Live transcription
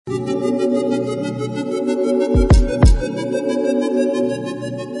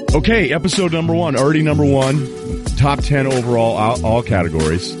Okay, episode number 1, already number 1, top 10 overall, all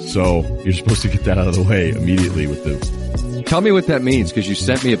categories. So you're supposed to get that out of the way immediately with the... Tell me what that means, because you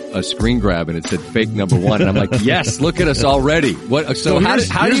sent me a screen grab and it said fake number 1, and I'm like, yes, look at us already. What? So how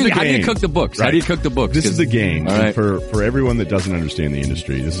do you cook the books? Right. How do you cook the books? This is the game. All right. For everyone that doesn't understand the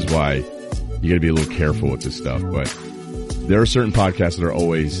industry, this is why you got to be a little careful with this stuff. But there are certain podcasts that are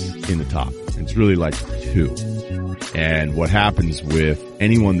always in the top. It's really like 2. And what happens with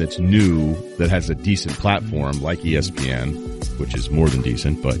anyone that's new that has a decent platform like ESPN, which is more than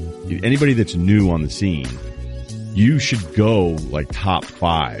decent, but anybody that's new on the scene, you should go like top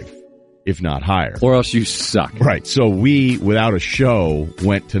 5, if not higher. Or else you suck. Right. So we, without a show,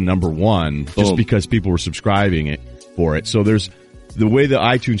 went to number 1 just because people were subscribing for it. So there's the way the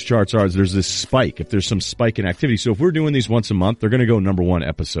iTunes charts are, is there's this spike. If there's some spike in activity. So if we're doing these once a month, they're going to go number 1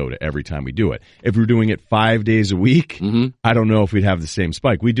 episode every time we do it. If we're doing it 5 days a week, I don't know if we'd have the same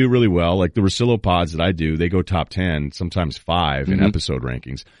spike. We do really well. Like the Rosillo pods that I do, they go top 10, sometimes 5 in episode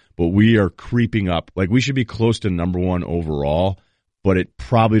rankings. But we are creeping up. Like we should be close to number 1 overall, but it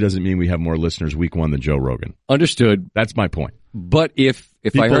probably doesn't mean we have more listeners week 1 than Joe Rogan. Understood. That's my point. But if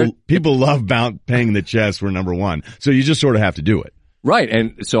people love paying the chest, we're number 1. So you just sort of have to do it. Right,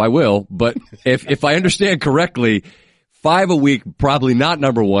 and so I will, but if I understand correctly, 5 a week, probably not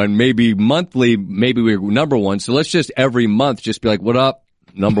number 1, maybe monthly, maybe we're number 1, so let's just every month just be like, what up,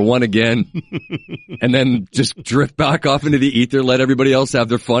 number 1 again, and then just drift back off into the ether, let everybody else have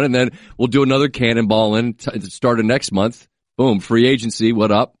their fun, and then we'll do another cannonball in, start of next month, boom, free agency, what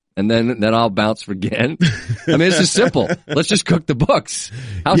up? And then I'll bounce again. I mean, this is simple. Let's just cook the books.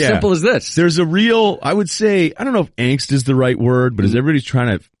 How simple is this? There's a real, I would say, I don't know if angst is the right word, but as everybody's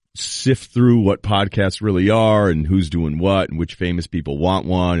trying to sift through what podcasts really are and who's doing what and which famous people want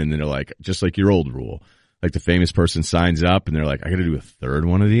one, and then they're like, just like your old rule. Like the famous person signs up and they're like, I got to do a third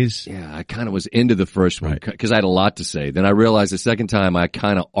one of these. Yeah, I kind of was into the first one because I had a lot to say. Then I realized the second time I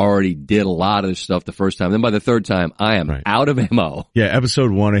kind of already did a lot of this stuff the first time. Then by the third time, I am out of MO. Yeah,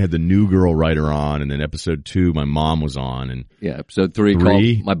 episode 1, I had the new girl writer on, and then episode 2, my mom was on. And yeah, episode 3,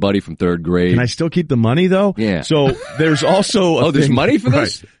 called my buddy from 3rd grade. Can I still keep the money though? Yeah. So there's also there's money for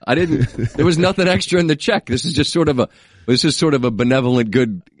this? I didn't. There was nothing extra in the check. This is just sort of a benevolent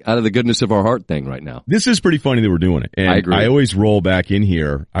good out of the goodness of our heart thing right now. This is pretty funny that we're doing it. And I agree. I always roll back in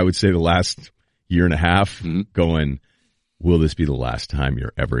here, I would say the last year and a half, going, will this be the last time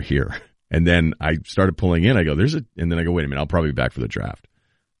you're ever here? And then I started pulling in. I go, and then I go, wait a minute, I'll probably be back for the draft.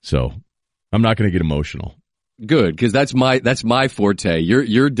 So I'm not going to get emotional. Good, because that's my forte.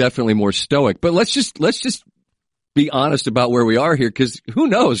 You're definitely more stoic. But let's just be honest about where we are here, because who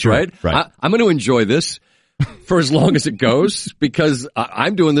knows, Sure, right? I'm going to enjoy this for as long as it goes, because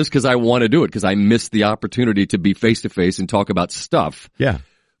I'm doing this because I want to do it, because I miss the opportunity to be face to face and talk about stuff. Yeah.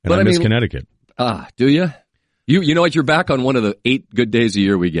 But I miss Connecticut. Do you? You know what? You're back on one of the 8 good days a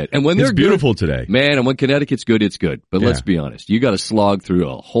year we get. And when it's they're beautiful good, today. Man, and when Connecticut's good, it's good. But let's be honest. You got to slog through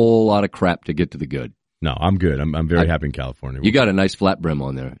a whole lot of crap to get to the good. No, I'm good. I'm very happy in California. You got a nice flat brim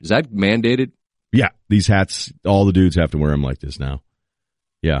on there. Is that mandated? Yeah. These hats, all the dudes have to wear them like this now.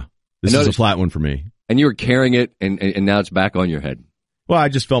 Yeah. This is a flat one for me. And you were carrying it, and now it's back on your head. Well, I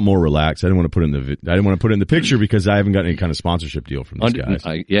just felt more relaxed. I didn't want to put it in the picture because I haven't got any kind of sponsorship deal from these guys.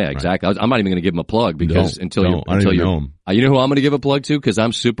 Exactly. I'm not even going to give them a plug because I don't even know them. You know who I'm going to give a plug to? Because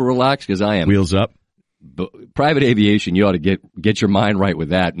I'm super relaxed. Because I am. Wheels up. Private aviation. You ought to get your mind right with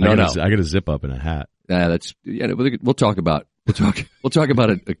that. I got a zip up in a hat. We'll talk about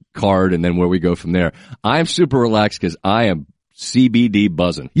a card and then where we go from there. I'm super relaxed because I am CBD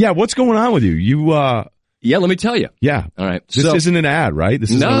buzzing. Yeah, what's going on with you? Yeah, let me tell you. Yeah. All right. This isn't an ad, right?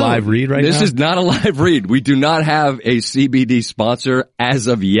 This is a live read right now? This is not a live read. We do not have a CBD sponsor as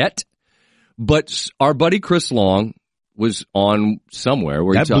of yet, but our buddy Chris Long was on somewhere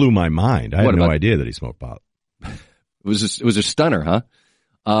where that blew my mind. I had no idea that he smoked pot. It was a stunner, huh?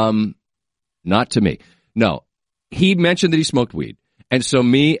 Not to me. No. He mentioned that he smoked weed. And so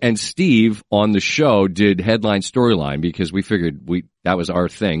me and Steve on the show did headline storyline because we figured that was our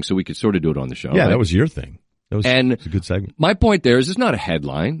thing, so we could sort of do it on the show. Yeah, right? That was your thing. It's a good segment. My point there is it's not a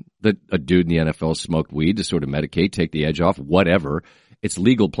headline that a dude in the NFL smoked weed to sort of medicate, take the edge off, whatever. It's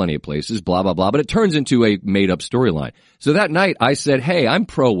legal plenty of places, blah, blah, blah. But it turns into a made-up storyline. So that night I said, hey, I'm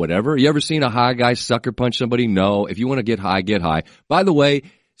pro whatever. You ever seen a high guy sucker punch somebody? No. If you want to get high, get high. By the way,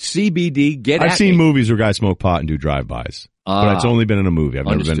 CBD, I've seen movies where guys smoke pot and do drive-bys. But it's only been in a movie. I've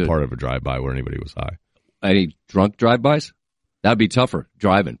never been part of a drive-by where anybody was high. Any drunk drive-bys? That'd be tougher,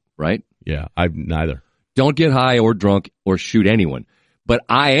 driving, right? Yeah, I've neither. Don't get high or drunk or shoot anyone. But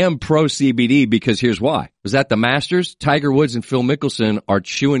I am pro CBD because here's why. Was at the Masters, Tiger Woods and Phil Mickelson are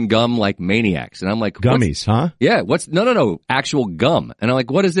chewing gum like maniacs. And I'm like, gummies, huh? Yeah. No. Actual gum. And I'm like,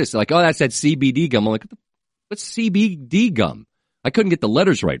 what is this? They're like, oh, that's that CBD gum. I'm like, what's CBD gum? I couldn't get the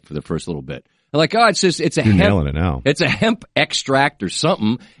letters right for the first little bit. I'm like, oh, it's a You're hemp. nailing it now. It's a hemp extract or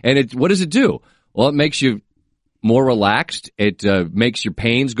something. And what does it do? Well, it makes you more relaxed. It makes your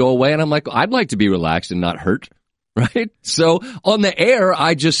pains go away. And I'm like, I'd like to be relaxed and not hurt. Right? So on the air,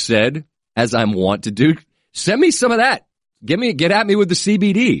 I just said, as I'm wont to do, send me some of that. Get at me with the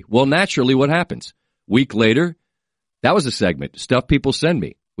CBD. Well, naturally, what happens? Week later, that was a segment. Stuff people send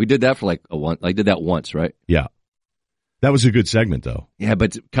me. We did that for I did that once, right? Yeah. That was a good segment, though. Yeah,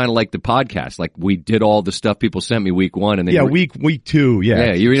 but kind of like the podcast. Like, we did all the stuff people sent me week one. And week two, yeah.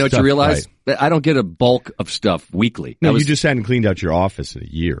 Yeah, you know what you realize? Right. I don't get a bulk of stuff weekly. No, you just hadn't cleaned out your office in a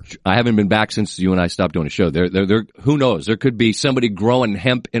year. I haven't been back since you and I stopped doing a show. Who knows? There could be somebody growing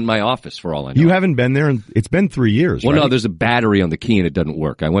hemp in my office for all I know. You haven't been there, and it's been 3 years, Well, right? no, there's a battery on the key and it doesn't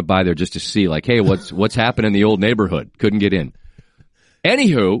work. I went by there just to see, like, hey, what's happening in the old neighborhood? Couldn't get in.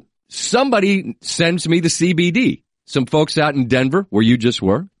 Anywho, somebody sends me the CBD. Some folks out in Denver, where you just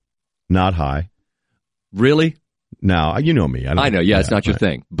were. Not high. Really? No, you know me. I know, yeah, it's not your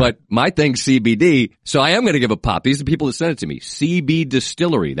thing. But my thing's CBD, so I am going to give a pop. These are the people that sent it to me. CB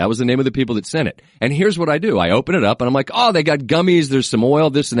Distillery. That was the name of the people that sent it. And here's what I do. I open it up, and I'm like, oh, they got gummies, there's some oil,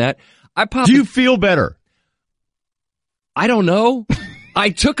 this and that. I pop. Do you feel better? I don't know.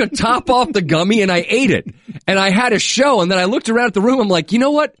 I took a top off the gummy, and I ate it. And I had a show, and then I looked around at the room. I'm like, you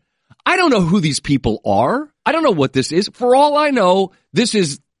know what? I don't know who these people are. I don't know what this is. For all I know, this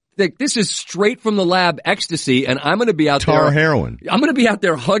is straight from the lab ecstasy, and I'm going to be out there. Tar heroin. I'm going to be out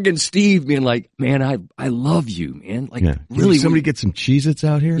there hugging Steve, being like, man, I love you, man. Like, yeah. really. Somebody get some Cheez-Its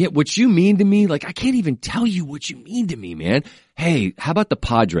out here? Yeah, what you mean to me, like, I can't even tell you what you mean to me, man. Hey, how about the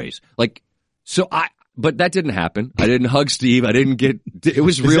Padres? Like, but that didn't happen. I didn't hug Steve. I didn't it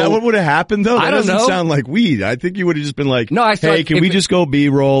was real. Is that what would have happened, though? That I don't know. Doesn't sound like weed. I think you would have just been like, no, hey, can we just go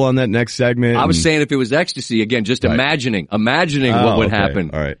B-roll on that next segment? I was saying if it was ecstasy, again, just right. imagining what would happen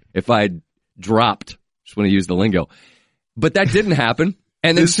if I dropped. Just want to use the lingo. But that didn't happen.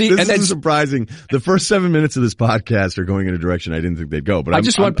 And then this is surprising. The first 7 minutes of this podcast are going in a direction I didn't think they'd go. But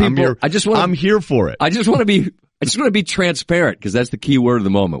I'm here for it. I just want to be transparent, because that's the key word of the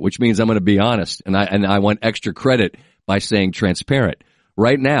moment, which means I'm going to be honest. And I want extra credit by saying transparent.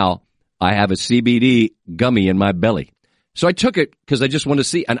 Right now, I have a CBD gummy in my belly. So I took it because I just want to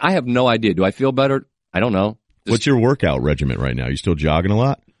see, and I have no idea. Do I feel better? I don't know. What's your workout regimen right now? You still jogging a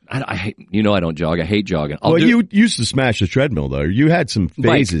lot? I hate, I don't jog. I hate jogging. You used to smash the treadmill, though. You had some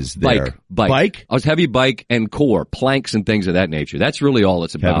phases there. Bike? I was heavy bike and core, planks and things of that nature. That's really all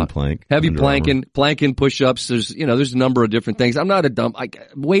it's about. Heavy planking, push-ups. There's a number of different things. I'm not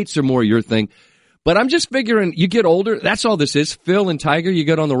weights are more your thing. But I'm just figuring, you get older, that's all this is. Phil and Tiger, you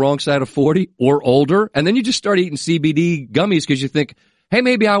get on the wrong side of 40 or older, and then you just start eating CBD gummies because you think, hey,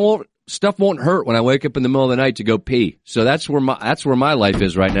 maybe stuff won't hurt when I wake up in the middle of the night to go pee. So that's where my life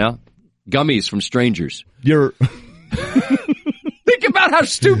is right now. Gummies from strangers. Think about how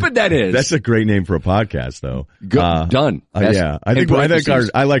stupid that is. That's a great name for a podcast, though. Done. Yeah,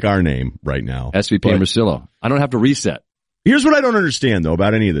 I like our name right now. SVP and Marcillo. I don't have to reset. Here's what I don't understand, though,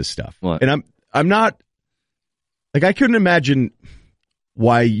 about any of this stuff. What? And I'm not, like, I couldn't imagine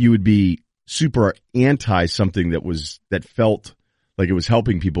why you would be super anti something that felt like it was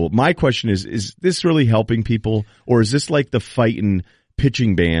helping people. My question is this really helping people? Or is this like the fighting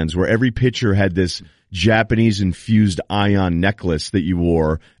pitching bands where every pitcher had this Japanese infused ion necklace that you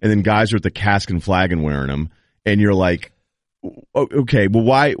wore, and then guys are at the cask and flagon wearing them, and you're like, okay, well,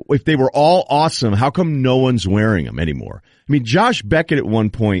 why, if they were all awesome, how come no one's wearing them anymore? I mean, Josh Beckett at one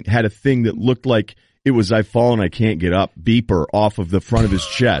point had a thing that looked like it was "I've fallen, I can't get up" beeper off of the front of his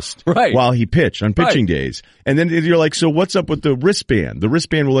chest right. while he pitched on pitching days. And then you're like, so what's up with the wristband? The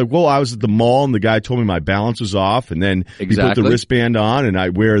wristband, we're like, well, I was at the mall and the guy told me my balance was off, and then he put the wristband on and I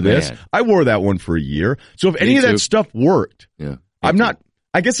wear this. Man. I wore that one for a year. So if any of that stuff worked,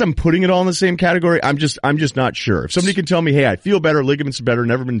 I guess I'm putting it all in the same category. I'm just not sure. If somebody can tell me, hey, I feel better, ligaments are better,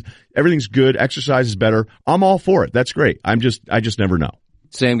 everything's good, exercise is better, I'm all for it. That's great. I just never know.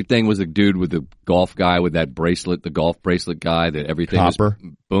 Same thing was the dude with the golf guy with that bracelet, the golf bracelet guy that everything Copper.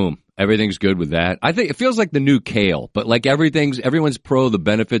 Boom. Everything's good with that. I think it feels like the new kale, but like everyone's pro the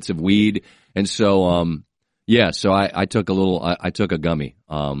benefits of weed. And so, so I took a gummy.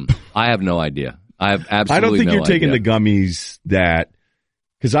 I have no idea. I have absolutely I don't think no you're taking idea. the gummies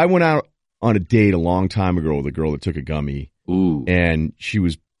because I went out on a date a long time ago with a girl that took a gummy. Ooh. And she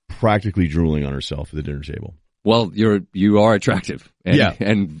was practically drooling on herself at the dinner table. Well, you are attractive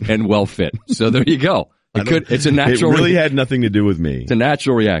and well fit. So there you go. It's a natural. It really had nothing to do with me. It's a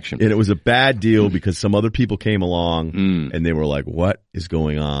natural reaction. And it was a bad deal because some other people came along and they were like, "What is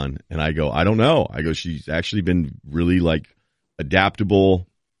going on?" And I go, "I don't know." I go, "She's actually been really like adaptable.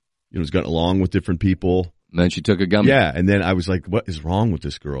 Has gotten along with different people." And then she took a gummy. Yeah, and then I was like, "What is wrong with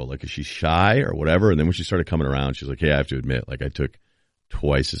this girl? Like, is she shy or whatever?" And then when she started coming around, she's like, "Hey, I have to admit, like, I took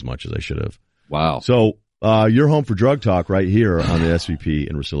twice as much as I should have." Wow. So you're home for drug talk right here on the SVP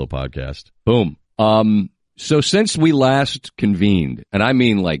and Russillo podcast. Boom. So since we last convened, and I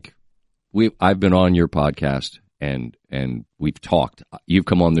mean like I've been on your podcast and we've talked. You've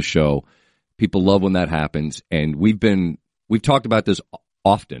come on the show. People love when that happens, and we've talked about this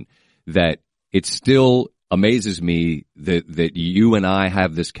often, that it still amazes me that you and I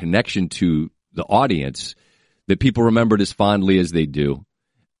have this connection to the audience that people remembered as fondly as they do.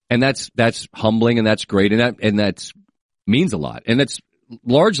 And that's humbling, and that's great, and that means a lot. And that's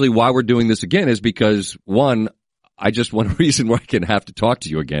largely why we're doing this again, is because, one, I just want a reason where I can have to talk to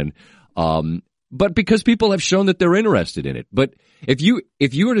you again. But because people have shown that they're interested in it. But if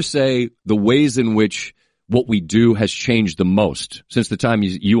you were to say the ways in which what we do has changed the most since the time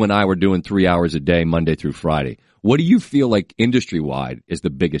you and I were doing 3 hours a day, Monday through Friday, what do you feel like industry-wide is the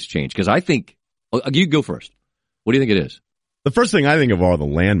biggest change? Because I think, you go first. What do you think it is? The first thing I think of are the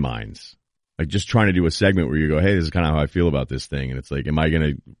landmines. Like just trying to do a segment where you go, "Hey, this is kind of how I feel about this thing." And it's like, am I going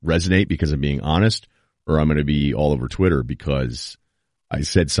to resonate because I'm being honest, or I'm going to be all over Twitter because I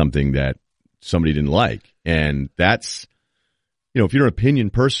said something that somebody didn't like? And that's, if you're an opinion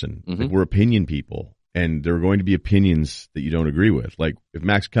person, like we're opinion people, and there are going to be opinions that you don't agree with. Like if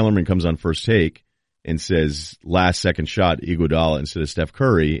Max Kellerman comes on First Take and says last second shot Iguodala instead of Steph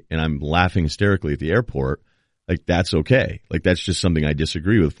Curry, and I'm laughing hysterically at the airport, like that's okay. Like that's just something I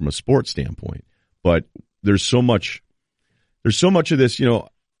disagree with from a sports standpoint. But there's so much of this,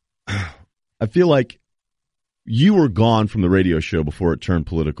 I feel like you were gone from the radio show before it turned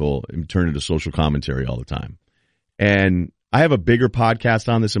political and turned into social commentary all the time. And I have a bigger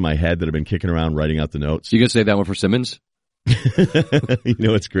podcast on this in my head that I've been kicking around writing out the notes. You gonna save that one for Simmons?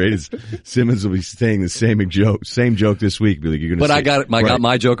 What's great is Simmons will be saying the same joke this week. Be like, you're gonna. But I got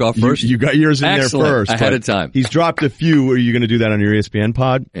my joke off first. You got yours in Excellent. there first ahead of time. He's dropped a few. Are you going to do that on your ESPN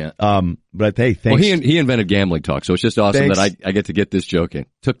pod? Yeah. But hey, thanks. Well, he invented gambling talk, so it's just awesome that I get to get this joke in.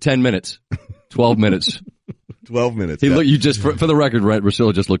 Took 10 minutes, 12 minutes, 12 minutes. You just for the record,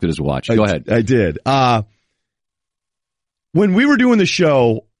 Russillo just looked at his watch. Go ahead. I did. When we were doing the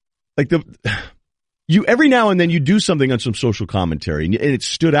show, like you every now and then you do something on some social commentary, and it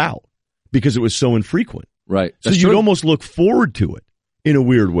stood out because it was so infrequent. Right. So you'd almost look forward to it in a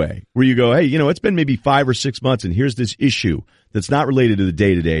weird way, where you go, "Hey, it's been maybe 5 or 6 months, and here's this issue that's not related to the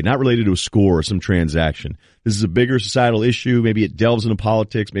day-to-day, not related to a score or some transaction. This is a bigger societal issue. Maybe it delves into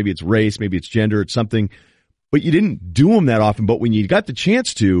politics. Maybe it's race. Maybe it's gender. It's something." But you didn't do them that often. But when you got the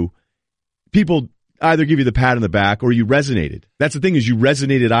chance to, people either give you the pat on the back or you resonated. That's the thing, is you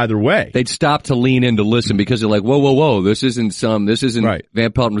resonated either way. They'd stop to lean in to listen because they're like, whoa, this isn't right.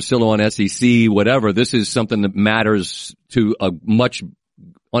 Van Pelt and Russillo on SEC, whatever. This is something that matters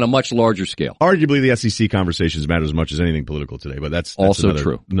on a much larger scale. Arguably, the SEC conversations matter as much as anything political today, but that's also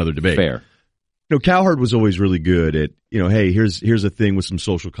true. Another debate. Fair. Cowherd was always really good at, hey, here's a thing with some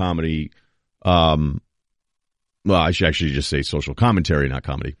social comedy. Well, I should actually just say social commentary, not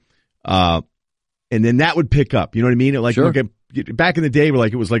comedy. And then that would pick up. You know what I mean? Like, sure. Back in the day,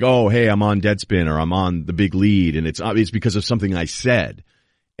 it was like, oh, hey, I'm on Deadspin or I'm on The Big Lead, and it's because of something I said,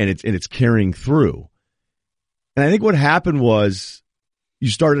 and it's carrying through. And I think what happened was you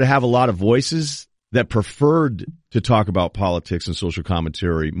started to have a lot of voices that preferred to talk about politics and social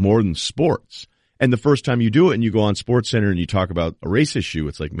commentary more than sports. And the first time you do it and you go on SportsCenter and you talk about a race issue,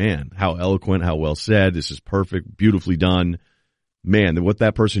 it's like, man, how eloquent, how well said. This is perfect, beautifully done. Man, what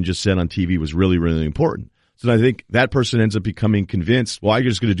that person just said on TV was really, really important. So I think that person ends up becoming convinced, well, I'm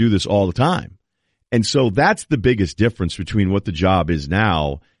just going to do this all the time. And so that's the biggest difference between what the job is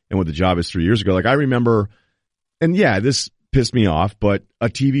now and what the job is 3 years ago. Like I remember, and yeah, this pissed me off, but a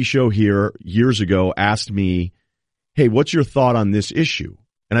TV show here years ago asked me, hey, what's your thought on this issue?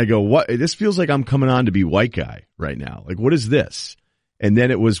 And I go, what? This feels like I'm coming on to be white guy right now. Like, what is this? And then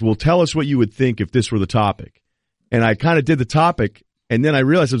it was, well, tell us what you would think if this were the topic. And I kind of did the topic, and then I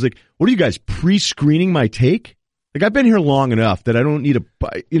realized, I was like, what are you guys, pre-screening my take? Like, I've been here long enough that I don't need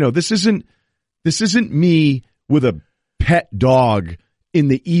this isn't me with a pet dog in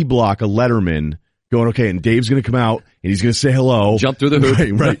the E block of Letterman going, okay, and Dave's going to come out, and he's going to say hello. Jump through the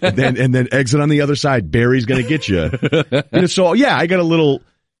hoop. Right. And then exit on the other side. Barry's going to get you. So, yeah, I got a little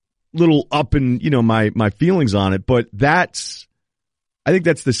little up in, my feelings on it, but I think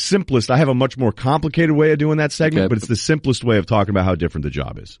that's the simplest. I have a much more complicated way of doing that segment, but it's the simplest way of talking about how different the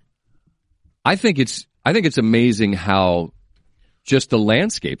job is. I think it's amazing how just the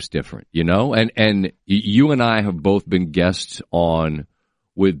landscape's different, and you and I have both been guests on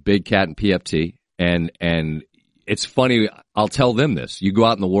with Big Cat and PFT, and it's funny. I'll tell them this. You go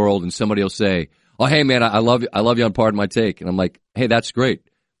out in the world and somebody will say, "Oh, hey man, I love you on Pardon My Take," and I'm like, "Hey, that's great.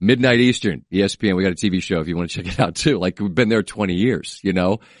 Midnight Eastern, ESPN, we got a TV show if you want to check it out too." Like, we've been there 20 years,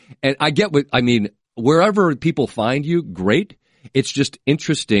 And I get wherever people find you, great. It's just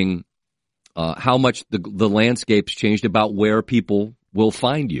interesting how much the landscape's changed about where people will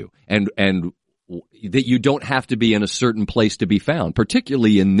find you, and that you don't have to be in a certain place to be found,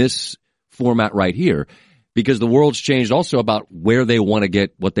 particularly in this format right here, because the world's changed also about where they want to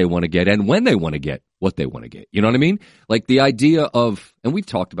get what they want to get and when they want to get what they want to get. You know what I mean? Like the idea of, and we've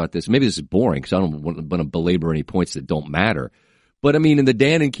talked about this, maybe this is boring because I don't want to belabor any points that don't matter. But in the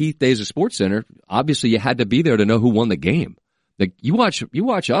Dan and Keith days of SportsCenter, obviously you had to be there to know who won the game. Like you watch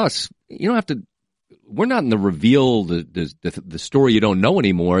us, you don't have to, we're not in the reveal, the story you don't know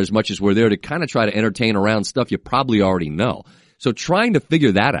anymore as much as we're there to kind of try to entertain around stuff you probably already know. So trying to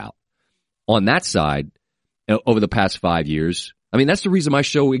figure that out on that side over the past 5 years, that's the reason my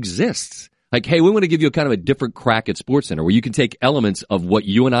show exists. Like, hey, we want to give you a kind of a different crack at SportsCenter where you can take elements of what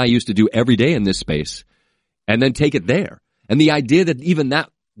you and I used to do every day in this space and then take it there. And the idea that even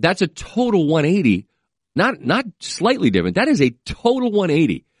that's a total 180, not slightly different. That is a total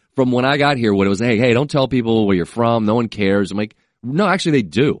 180 from when I got here when it was, hey, don't tell people where you're from. No one cares. I'm like, no, actually they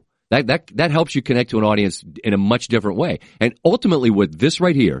do. That helps you connect to an audience in a much different way. And ultimately what this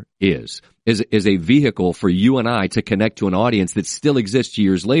right here is a vehicle for you and I to connect to an audience that still exists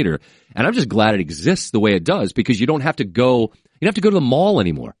years later. And I'm just glad it exists the way it does because you don't have to go to the mall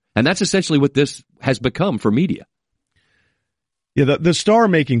anymore. And that's essentially what this has become for media. Yeah, the star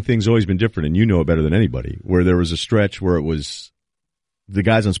making thing's always been different, and you know it better than anybody, where there was a stretch where it was the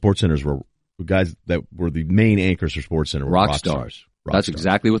guys on SportsCenters were guys that were the main anchors for SportsCenter. Rock stars. That's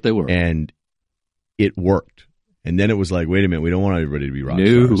exactly what they were. And it worked. And then it was like, wait a minute, we don't want everybody to be rock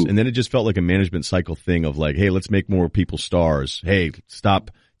stars. And then it just felt like a management cycle thing of like, hey, let's make more people stars. Hey,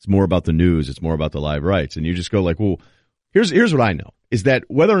 stop. It's more about the news. It's more about the live rights. And you just go like, well, here's what I know is that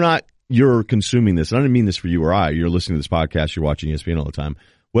whether or not you're consuming this, and I don't mean this for you or I, you're listening to this podcast, you're watching ESPN all the time,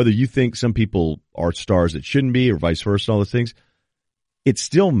 whether you think some people are stars that shouldn't be or vice versa, all those things, it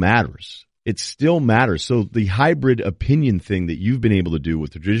still matters. It still matters. So the hybrid opinion thing that you've been able to do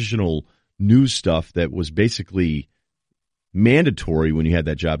with the traditional news stuff that was basically mandatory when you had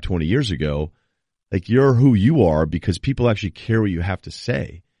that job 20 years ago, like you're who you are because people actually care what you have to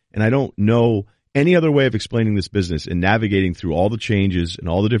say. And I don't know any other way of explaining this business and navigating through all the changes and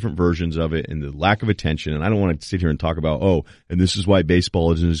all the different versions of it and the lack of attention. And I don't want to sit here and talk about, and this is why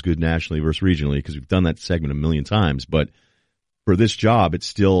baseball isn't as good nationally versus regionally, because we've done that segment a million times. But for this job, it's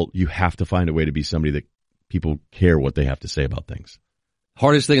still, you have to find a way to be somebody that people care what they have to say about things.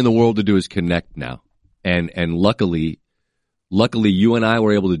 Hardest thing in the world to do is connect now. And luckily you and I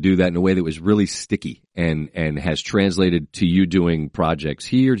were able to do that in a way that was really sticky and has translated to you doing projects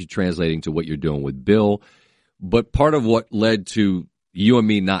here, to translating to what you're doing with Bill. But part of what led to you and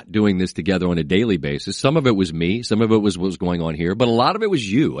me not doing this together on a daily basis, some of it was me, some of it was what was going on here, but a lot of it was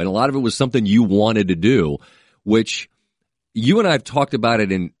you, and a lot of it was something you wanted to do, which you and I have talked about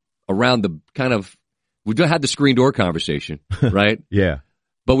it in around the kind of, we've had the screen door conversation, right? Yeah.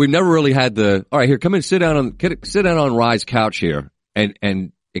 But we've never really had the, all right, here, come in, sit down on Rye's couch here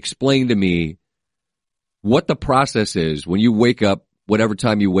and explain to me what the process is when you wake up, whatever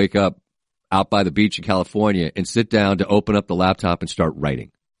time you wake up out by the beach in California and sit down to open up the laptop and start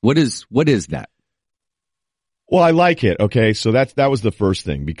writing. What is that? Well, I like it. Okay. So that was the first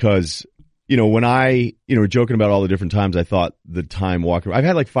thing because, when I, joking about all the different times I thought the time walking, I've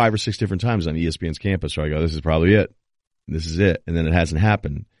had like 5 or 6 different times on ESPN's campus where I go, this is probably it. This is it. And then it hasn't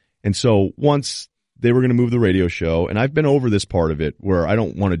happened. And so once they were going to move the radio show, and I've been over this part of it where I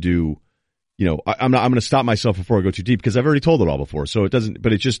don't want to do, I'm going to stop myself before I go too deep because I've already told it all before. So it doesn't,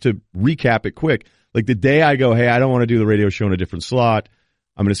 but it's just to recap it quick. Like the day I go, hey, I don't want to do the radio show in a different slot,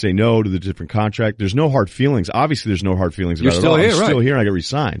 I'm going to say no to the different contract. There's no hard feelings. Obviously, there's no hard feelings about it. You're still here, I'm right? still here and I get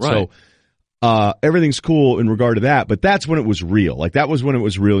re-signed. Right. So everything's cool in regard to that, but that's when it was real. Like that was when it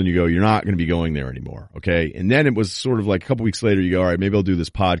was real and you go, you're not going to be going there anymore. Okay. And then it was sort of like a couple weeks later, you go, all right, maybe I'll do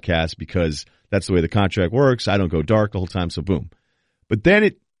this podcast because that's the way the contract works. I don't go dark the whole time. So boom. But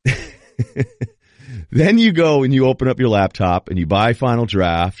then Then you go and you open up your laptop and you buy Final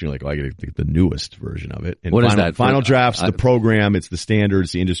Draft. You're like, oh, I got to get the newest version of it. And what is that? Final Draft's the program. It's the standard.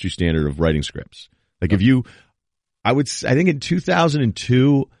 It's the industry standard of writing scripts. Like I think in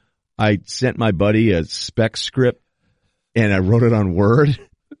 2002, I sent my buddy a spec script and I wrote it on Word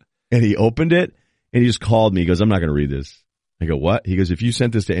and he opened it and he just called me. He goes, I'm not going to read this. I go, what? He goes, if you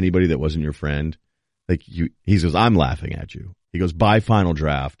sent this to anybody that wasn't your friend, he goes, I'm laughing at you. He goes, buy Final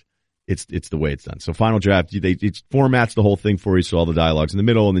Draft. It's the way it's done. So Final Draft, it formats the whole thing for you, so all the dialogue's in the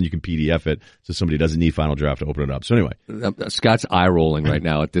middle, and then you can PDF it so somebody doesn't need Final Draft to open it up. So anyway. Scott's eye-rolling right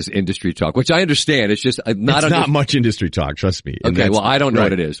now at this industry talk, which I understand. It's just not much industry talk, trust me. Okay, well, I don't know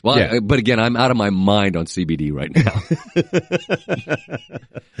what it is. Well, yeah. But again, I'm out of my mind on CBD right now.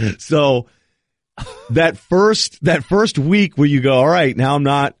 So that first week where you go, all right, now I'm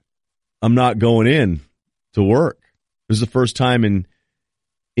not going in to work. This is the first time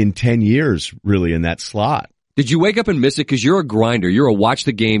in 10 years, really, in that slot. Did you wake up and miss it? Because you're a grinder. You're a watch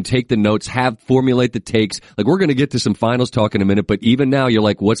the game, take the notes, formulate the takes. Like, we're going to get to some finals talk in a minute, but even now you're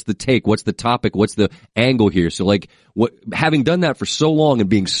like, what's the take? What's the topic? What's the angle here? So, like, having done that for so long and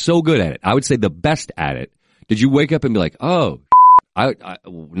being so good at it, I would say the best at it, did you wake up and be like, oh,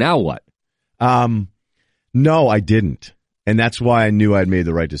 now what? No, I didn't. And that's why I knew I'd made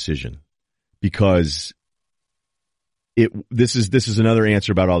the right decision. Because this is another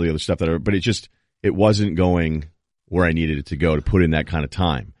answer about all the other stuff but it wasn't going where I needed it to go to put in that kind of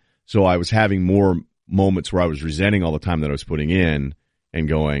time. So I was having more moments where I was resenting all the time that I was putting in and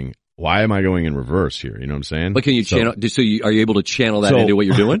going, why am I going in reverse here? You know what I'm saying? But can you channel, are you able to channel that into what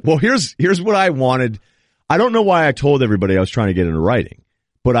you're doing? Well, here's what I wanted. I don't know why I told everybody I was trying to get into writing,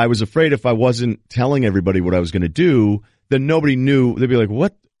 but I was afraid if I wasn't telling everybody what I was going to do, then nobody knew. They'd be like,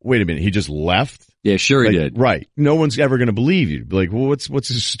 what? Wait a minute. He just left? Yeah, sure he did. Right. No one's ever going to believe you. Be like, well, what's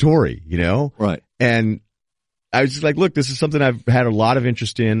his story, you know? Right. And I was just like, look, this is something I've had a lot of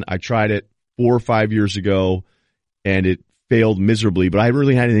interest in. I tried it 4 or 5 years ago and it failed miserably, but I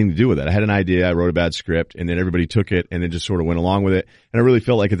really had anything to do with it. I had an idea. I wrote a bad script and then everybody took it and then just sort of went along with it. And I really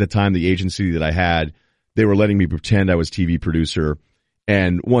felt like at the time, the agency that I had, they were letting me pretend I was TV producer.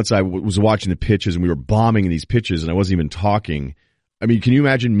 And once I was watching the pitches and we were bombing in these pitches and I wasn't even talking, I mean, can you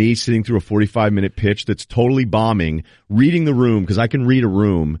imagine me sitting through a 45-minute pitch that's totally bombing, reading the room, because I can read a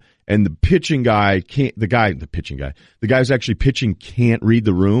room, and the pitching guy can't, the guy who's actually pitching can't read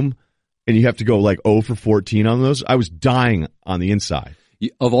the room, and you have to go like 0 for 14 on those? I was dying on the inside.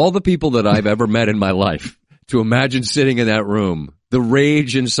 Of all the people that I've ever met in my life, to imagine sitting in that room, the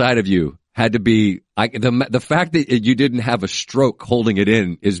rage inside of you had to be, the fact that you didn't have a stroke holding it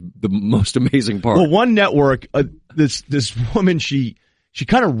in is the most amazing part. Well, one network, this woman, she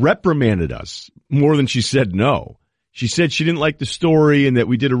kind of reprimanded us more than she said no. She said she didn't like the story and that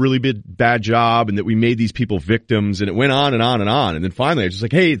we did a really bad job and that we made these people victims, and it went on and on and on. And then finally I was just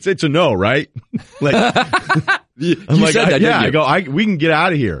like, hey, it's a no, right? Like, you said that, yeah, didn't you? I go, we can get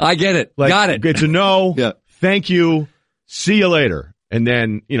out of here. I get it. Like, got it. It's a no. Yeah. Thank you. See you later. And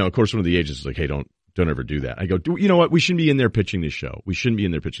then, of course, one of the agents is like, hey, don't ever do that. I go, you know what? We shouldn't be in there pitching this show. We shouldn't be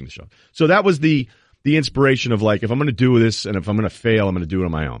in there pitching the show. So that was the inspiration of like, if I'm going to do this and if I'm going to fail, I'm going to do it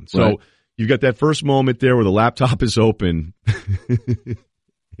on my own. So right. You've got that first moment there where the laptop is open and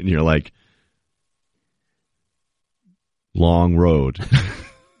you're like, long road.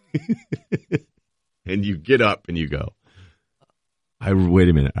 And you get up and you go, wait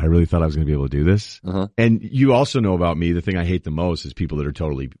a minute. I really thought I was going to be able to do this. Uh-huh. And you also know about me, the thing I hate the most is people that are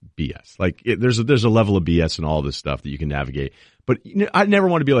totally BS. Like there's a level of BS in all this stuff that you can navigate. But I never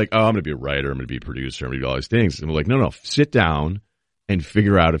want to be like, oh, I'm going to be a writer, I'm going to be a producer, I'm going to do all these things. And we're like, no, sit down and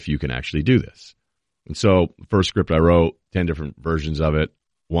figure out if you can actually do this. And so first script I wrote, 10 different versions of it.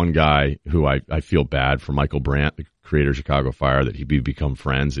 One guy who I feel bad for, Michael Brandt, the creator of Chicago Fire, that we become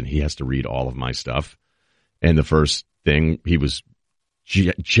friends and he has to read all of my stuff. And the first thing, he was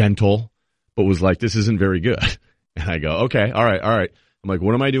gentle, but was like, this isn't very good. And I go, okay, all right. I'm like,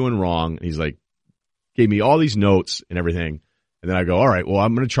 what am I doing wrong? And he's like, gave me all these notes and everything. And then I go, all right, well,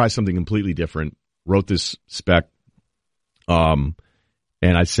 I'm going to try something completely different. Wrote this spec,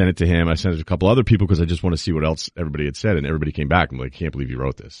 and I sent it to him. I sent it to a couple other people because I just want to see what else everybody had said. And everybody came back. I'm like, can't believe you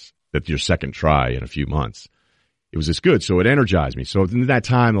wrote this. That's your second try in a few months. It was this good. So it energized me. So in that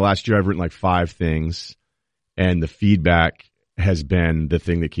time, the last year, I've written like 5 things, and the feedback has been the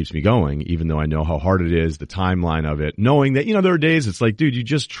thing that keeps me going, even though I know how hard it is, the timeline of it, knowing that, there are days it's like, dude, you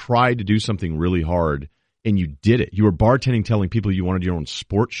just tried to do something really hard and you did it. You were bartending, telling people you wanted your own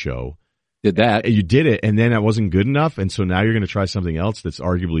sports show. Did that. You did it, and then that wasn't good enough, and so now you're going to try something else that's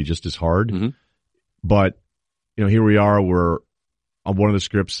arguably just as hard. Mm-hmm. But, here we are. We're on one of the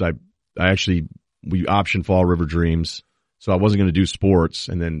scripts. I actually we optioned Fall River Dreams. So I wasn't going to do sports,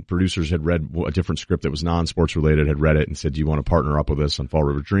 and then producers had read a different script that was non-sports related, had read it and said, do you want to partner up with us on Fall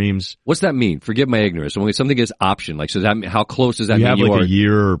River Dreams? What's that mean? Forgive my ignorance. When something is optioned, like, so that, how close does that mean? You have like a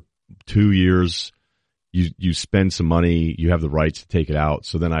year, 2 years, you spend some money, you have the rights to take it out.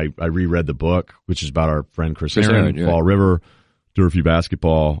 So then I reread the book, which is about our friend Chris Aaron, Fall River, Durfee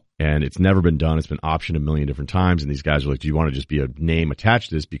basketball, and it's never been done. It's been optioned a million different times, and these guys are like, do you want to just be a name attached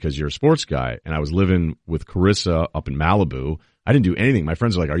to this because you're a sports guy? And I was living with Carissa up in Malibu. I didn't do anything. My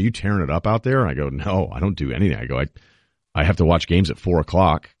friends are like, are you tearing it up out there? And I go, no, I don't do anything. I go, I have to watch games at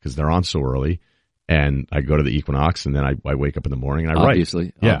 4:00 because they're on so early, and I go to the Equinox, and then I wake up in the morning and I write.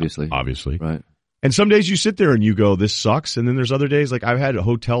 Obviously. Right. And some days you sit there and you go, this sucks. And then there's other days, like I've had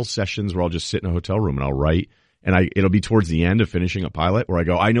hotel sessions where I'll just sit in a hotel room and I'll write. And it'll be towards the end of finishing a pilot where I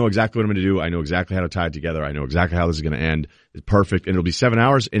go, I know exactly what I'm going to do. I know exactly how to tie it together. I know exactly how this is going to end. It's perfect. And it'll be 7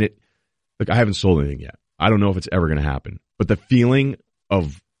 hours. And I haven't sold anything yet. I don't know if it's ever going to happen. But the feeling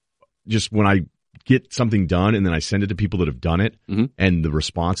of just when I get something done and then I send it to people that have done it, and the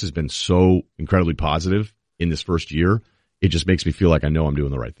response has been so incredibly positive in this first year, it just makes me feel like I know I'm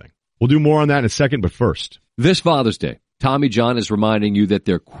doing the right thing. We'll do more on that in a second, but first. This Father's Day, Tommy John is reminding you that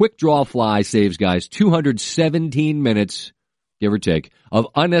their quick draw fly saves guys 217 minutes, give or take, of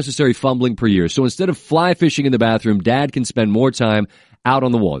unnecessary fumbling per year. So instead of fly fishing in the bathroom, Dad can spend more time out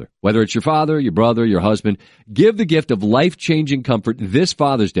on the water. Whether it's your father, your brother, your husband, give the gift of life-changing comfort this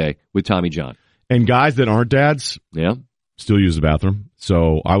Father's Day with Tommy John. And guys that aren't dads, still use the bathroom.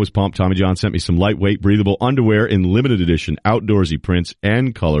 So I was pumped. Tommy John sent me some lightweight, breathable underwear in limited edition, outdoorsy prints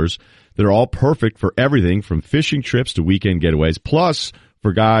and colors that are all perfect for everything from fishing trips to weekend getaways. Plus,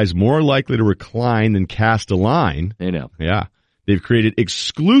 for guys more likely to recline than cast a line. They know. Yeah. They've created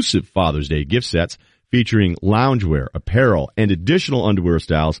exclusive Father's Day gift sets featuring loungewear, apparel, and additional underwear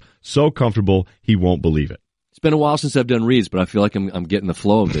styles so comfortable he won't believe it. It's been a while since I've done reads, but I feel like I'm getting the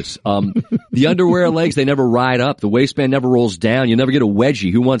flow of this. The underwear legs, they never ride up. The waistband never rolls down. You never get a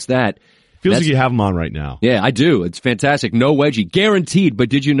wedgie. Who wants that? Feels like you have them on right now. Yeah, I do. It's fantastic. No wedgie. Guaranteed. But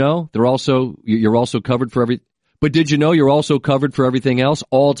did you know you're also covered for But did you know you're also covered for everything else?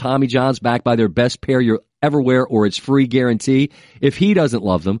 All Tommy Johns backed by their best pair you'll ever wear or its free guarantee. If he doesn't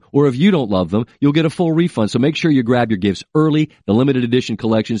love them or if you don't love them, you'll get a full refund. So make sure you grab your gifts early. The limited edition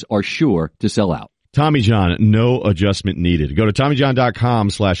collections are sure to sell out. Tommy John, no adjustment needed. Go to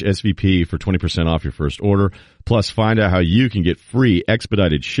TommyJohn.com/SVP for 20% off your first order. Plus, find out how you can get free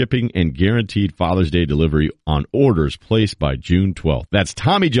expedited shipping and guaranteed Father's Day delivery on orders placed by June 12th. That's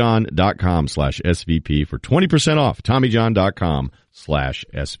TommyJohn.com/SVP for 20% off.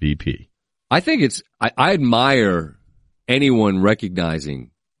 TommyJohn.com/SVP. I think I admire anyone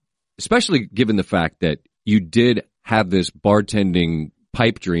recognizing, especially given the fact that you did have this bartending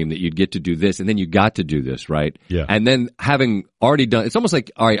pipe dream that you'd get to do this, and then you got to do this, right? Yeah. And then having already done, it's almost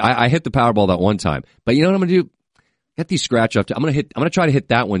like, all right, I hit the Powerball that one time, but you know what I'm going to do? Get these scratch off. I'm going to try to hit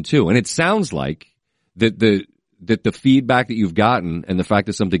that one too. And it sounds like that the feedback that you've gotten and the fact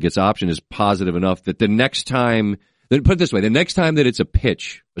that something gets optioned is positive enough that the next time, put it this way, the next time that it's a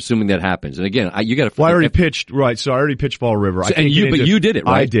pitch, assuming that happens, and again, you got to. Well, I already pitched, right? So I already pitched Fall River. So, you did it,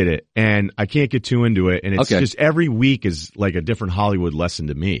 right? I did it, and I can't get too into it. And it's just every week is like a different Hollywood lesson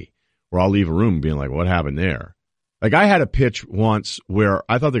to me, where I'll leave a room being like, "What happened there?" Like I had a pitch once where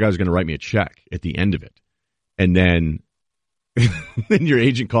I thought the guy was going to write me a check at the end of it, and then your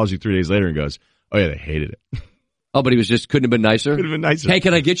agent calls you 3 days later and goes, "Oh yeah, they hated it." Oh, but he was just couldn't have been nicer. Couldn't have been nicer. Hey,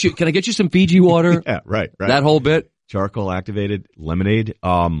 can I get you some Fiji water? Yeah, right. That whole bit. Charcoal activated lemonade.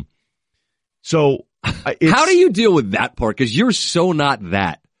 So how do you deal with that part? Because you're so not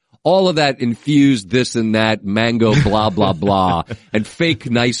that. All of that infused this and that, mango, blah, blah, blah, and fake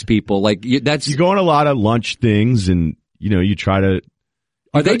nice people. Like, you go on a lot of lunch things and, you try to.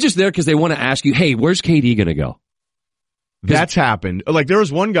 Are they just there because they want to ask you, hey, where's KD going to go? That's happened. Like, there was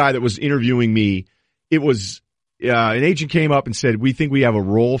one guy that was interviewing me. It was, an agent came up and said, we think we have a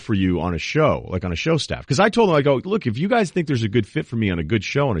role for you on a show, like on a show staff. Because I told them, I go, look, if you guys think there's a good fit for me on a good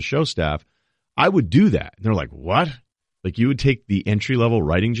show on a show staff, I would do that. And they're like, what? Like you would take the entry-level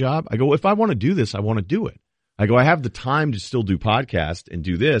writing job? I go, well, if I want to do this, I want to do it. I go, I have the time to still do podcast and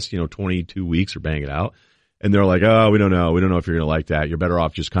do this, 22 weeks or bang it out. And they're like, oh, we don't know. We don't know if you're going to like that. You're better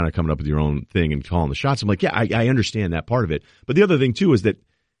off just kind of coming up with your own thing and calling the shots. I'm like, yeah, I understand that part of it. But the other thing, too, is that,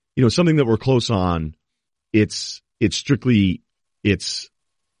 something that we're close on, it's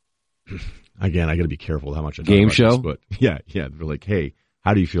again, I got to be careful how much I talk game about show. This, but yeah. They're like, hey,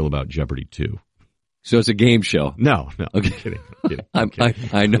 how do you feel about Jeopardy 2? So it's a game show. No. Okay. I'm kidding.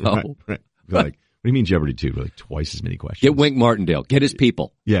 I know. Right. Like, do you mean Jeopardy 2? Like twice as many questions. Get Wink Martindale. Get his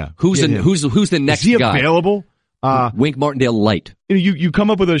people. Yeah. Who's the next guy? Is he available? Wink Martindale light. You come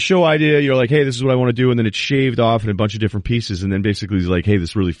up with a show idea, you're like, hey, this is what I want to do, and then it's shaved off in a bunch of different pieces, and then basically he's like, hey,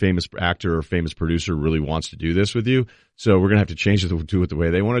 this really famous actor or famous producer really wants to do this with you, so we're going to have to change it to do it the way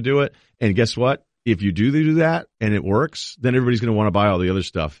they want to do it. And guess what? If you do that and it works, then everybody's going to want to buy all the other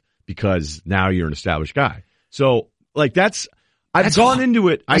stuff because now you're an established guy. So, like, I've gone into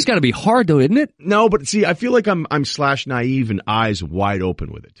it. It's got to be hard, though, isn't it? No, but see, I feel like I'm / naive and eyes wide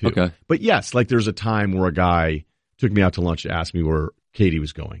open with it, too. Okay. But yes, like there's a time where a guy took me out to lunch to ask me where Katie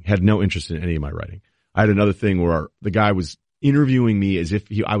was going. Had no interest in any of my writing. I had another thing where the guy was interviewing me as if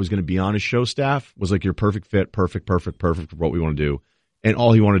I was going to be on his show staff, was like, you're perfect fit, perfect for what we want to do. And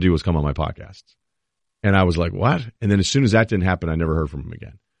all he wanted to do was come on my podcasts. And I was like, what? And then as soon as that didn't happen, I never heard from him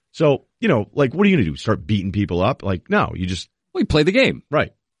again. So, like, what are you going to do? Start beating people up? Like, no, you just... We play the game.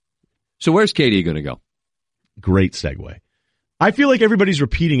 Right. So where's Katie going to go? Great segue. I feel like everybody's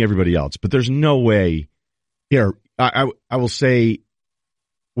repeating everybody else, but there's no way... Here, I will say,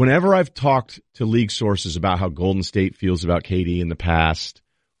 whenever I've talked to league sources about how Golden State feels about KD in the past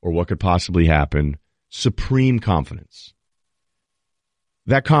or what could possibly happen, supreme confidence.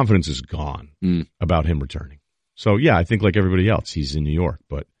 That confidence is gone about him returning. So, yeah, I think like everybody else, he's in New York,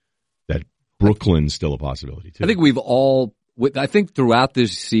 but that Brooklyn's still a possibility, too. I think I think throughout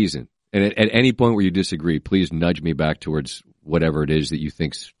this season, and at any point where you disagree, please nudge me back towards whatever it is that you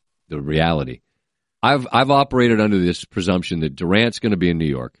think's the reality. I've operated under this presumption that Durant's going to be in New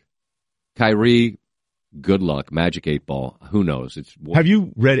York. Kyrie, good luck. Magic 8 Ball. Who knows? Have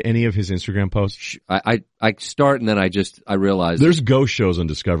you read any of his Instagram posts? I start and then I realize there's ghost shows on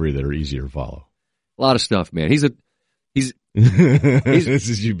Discovery that are easier to follow. A lot of stuff, man. He's This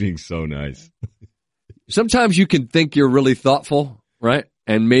is you being so nice. Sometimes you can think you're really thoughtful, right?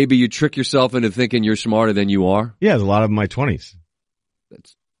 And maybe you trick yourself into thinking you're smarter than you are. Yeah, there's a lot of them in my 20s.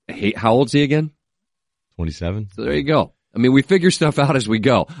 How old's he again? 27. So there you go. I mean, we figure stuff out as we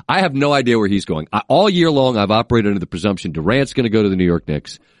go. I have no idea where he's going. All year long, I've operated under the presumption Durant's going to go to the New York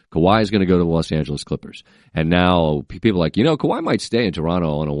Knicks. Kawhi is going to go to the Los Angeles Clippers. And now people are like, Kawhi might stay in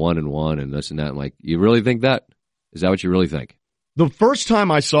Toronto on a 1-1 and this and that. I'm like, you really think that? Is that what you really think? The first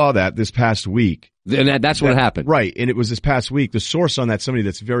time I saw that this past week. And that's what happened. Right. And it was this past week. The source on that, somebody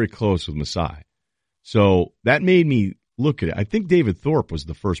that's very close with Masai. So that made me look at it. I think David Thorpe was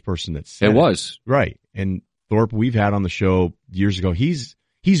the first person that said it. It was. Right. And Thorpe, we've had on the show years ago. He's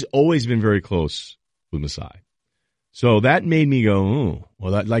always been very close with Masai. So that made me go,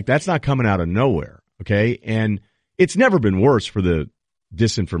 that's not coming out of nowhere. Okay. And it's never been worse for the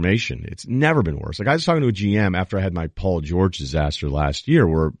disinformation. It's never been worse. Like I was talking to a GM after I had my Paul George disaster last year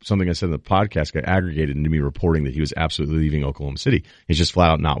where something I said in the podcast got aggregated into me reporting that he was absolutely leaving Oklahoma City. It's just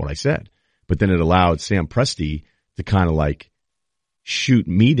flat out not what I said. But then it allowed Sam Presti to kind of like shoot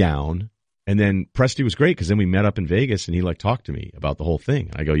me down. And then Presti was great because then we met up in Vegas and he like talked to me about the whole thing.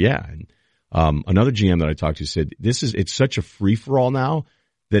 And I go, yeah. And another GM that I talked to said, it's such a free for all now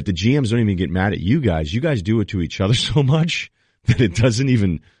that the GMs don't even get mad at you guys. You guys do it to each other so much that it doesn't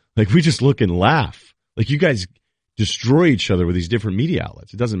even, like, we just look and laugh. Like, you guys destroy each other with these different media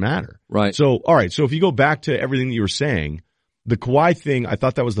outlets. It doesn't matter. Right. So, all right. So if you go back to everything that you were saying, the Kawhi thing, I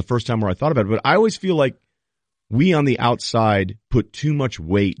thought that was the first time where I thought about it. But I always feel like we on the outside put too much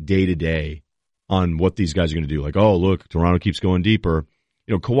weight day to day on what these guys are going to do. Like, oh, look, Toronto keeps going deeper.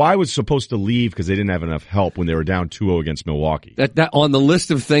 Kawhi was supposed to leave because they didn't have enough help when they were down 2-0 against Milwaukee. That on the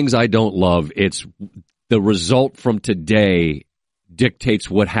list of things I don't love, it's the result from today dictates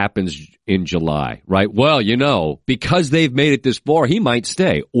what happens in July, right? Well, because they've made it this far, he might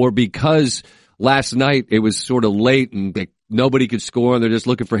stay. Or because last night it was sort of late and nobody could score and they're just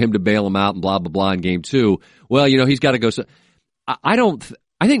looking for him to bail him out and blah, blah, blah in game 2. Well, he's got to go. So I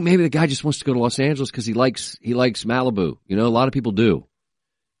think maybe the guy just wants to go to Los Angeles because he likes Malibu. A lot of people do.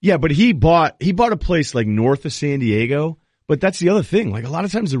 Yeah, but he bought a place like north of San Diego. But that's the other thing. Like a lot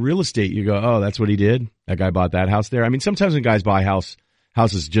of times the real estate, you go, oh, that's what he did. That guy bought that house there. I mean, sometimes when guys buy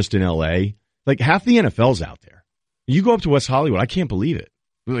houses just in L.A., like half the NFL's out there. You go up to West Hollywood, I can't believe it.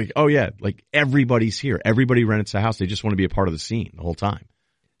 We're like, oh yeah, like everybody's here. Everybody rents a house. They just want to be a part of the scene the whole time.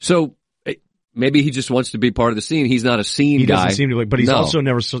 So maybe he just wants to be part of the scene. He's not a scene guy. He doesn't seem to like, but he's also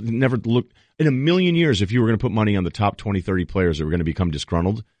never looked in a million years. If you were going to put money on the top 20, 30 players that were going to become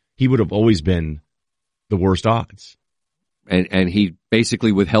disgruntled, he would have always been the worst odds. And he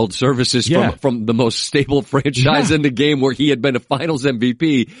basically withheld services from the most stable franchise in the game where he had been a finals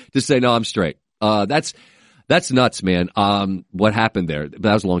MVP to say, no, I'm straight. That's nuts, man. What happened there?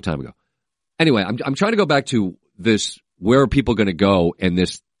 That was a long time ago. Anyway, I'm trying to go back to this, where are people going to go and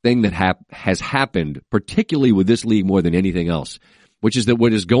this thing that has happened, particularly with this league more than anything else, which is that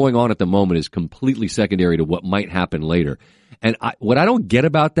what is going on at the moment is completely secondary to what might happen later. And what I don't get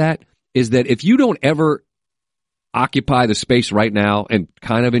about that is that if you don't ever occupy the space right now and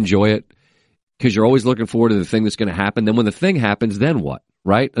kind of enjoy it because you're always looking forward to the thing that's going to happen, then when the thing happens, then what?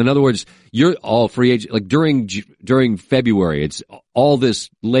 Right? In other words, you're all free agent. Like during February, it's all this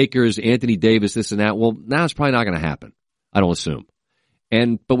Lakers, Anthony Davis, this and that. Well, now it's probably not going to happen. I don't assume.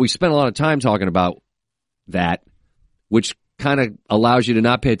 But we spent a lot of time talking about that, which kind of allows you to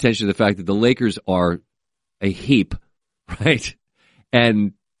not pay attention to the fact that the Lakers are a heap, right?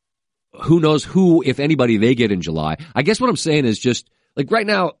 And who knows who, if anybody, they get in July. I guess what I'm saying is just like right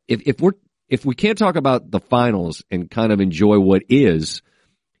now, if we can't talk about the finals and kind of enjoy what is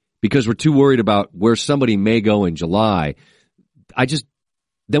because we're too worried about where somebody may go in July,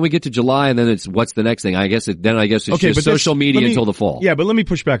 then we get to July and then it's what's the next thing? I guess it's just social media until the fall. Yeah, but let me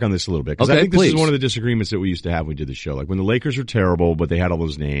push back on this a little bit because I think this is one of the disagreements that we used to have when we did the show. Like when the Lakers were terrible, but they had all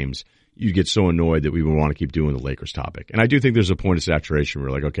those names, you'd get so annoyed that we would want to keep doing the Lakers topic. And I do think there's a point of saturation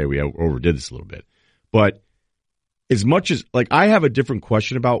where we're like, okay, we overdid this a little bit. But as much as, like, I have a different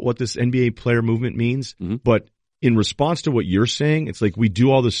question about what this NBA player movement means, but in response to what you're saying, it's like we do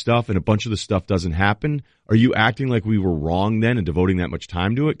all this stuff and a bunch of the stuff doesn't happen. Are you acting like we were wrong then and devoting that much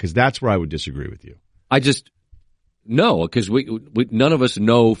time to it? Because that's where I would disagree with you. No, because we none of us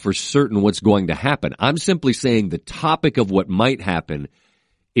know for certain what's going to happen. I'm simply saying the topic of what might happen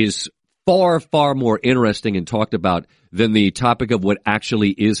is far, far more interesting and talked about than the topic of what actually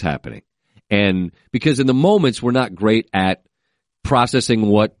is happening. And because in the moments we're not great at processing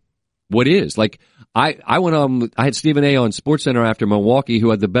what is. Like I went on, I had Stephen A. on SportsCenter after Milwaukee, who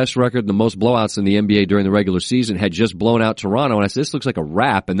had the best record and the most blowouts in the NBA during the regular season, had just blown out Toronto. And I said, this looks like a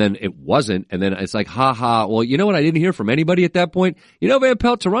wrap. And then it wasn't. And then it's like, well, you know what? I didn't hear from anybody at that point. You know, Van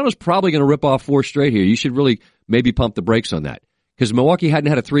Pelt, Toronto's probably going to rip off 4 straight here. You should really maybe pump the brakes on that. Because Milwaukee hadn't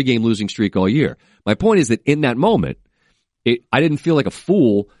had a 3-game losing streak all year. My point is that in that moment, I didn't feel like a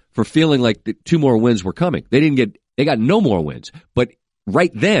fool for feeling like the 2 more wins were coming. They got no more wins. But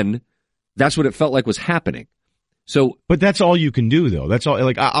right then, that's what it felt like was happening. So, but that's all you can do, though. That's all.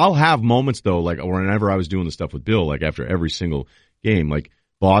 Like I'll have moments though, like whenever I was doing the stuff with Bill, like after every single game, like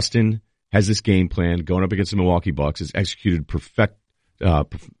Boston has this game plan going up against the Milwaukee Bucks. It's executed perfect.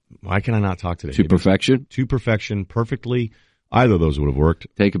 Why can I not talk today? To perfection, perfectly. Either of those would have worked.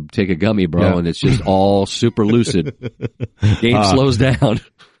 Take a gummy, bro, and it's just all super lucid. Game slows down.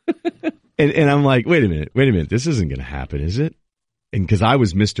 and I'm like, wait a minute, this isn't going to happen, is it? And because I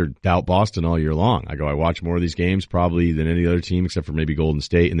was Mr. Doubt Boston all year long. I watch more of these games probably than any other team except for maybe Golden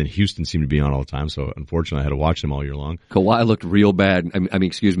State. And then Houston seemed to be on all the time. So unfortunately I had to watch them all year long. Kawhi looked real bad.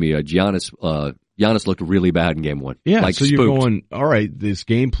 Giannis looked really bad in game 1. Yeah. Like so spooked. You're going, all right, this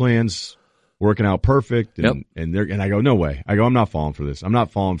game plan's working out perfect. And, and I go, no way. I'm not falling for this. I'm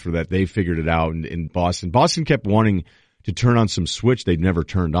not falling for that. They figured it out in Boston. Boston kept wanting to turn on some switch they'd never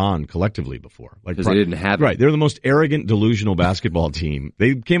turned on collectively before. Like, because they didn't have it. Right. They're the most arrogant, delusional basketball team.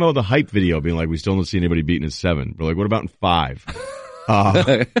 They came out with a hype video being like, we still don't see anybody beating in 7. We're like, what about in 5?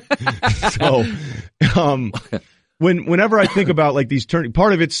 Whenever I think about like these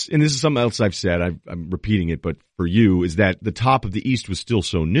part of it's, and this is something else I've said, I'm repeating it, but for you, is that the top of the East was still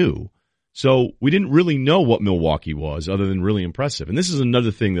so new. So we didn't really know what Milwaukee was other than really impressive. And this is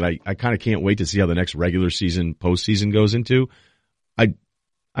another thing that I kind of can't wait to see how the next regular season, postseason goes into.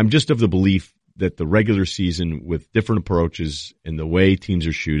 I'm just of the belief that the regular season with different approaches and the way teams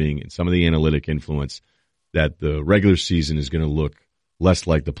are shooting and some of the analytic influence, that the regular season is going to look less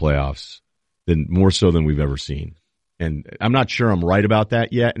like the playoffs more so than we've ever seen. And I'm not sure I'm right about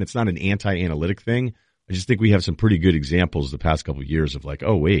that yet. And it's not an anti-analytic thing. I just think we have some pretty good examples the past couple of years of like,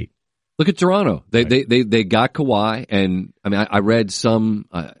 oh, wait. Look at Toronto. They got Kawhi, and I mean I read some,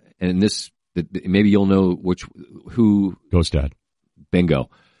 and this maybe you'll know who Ghost Dad.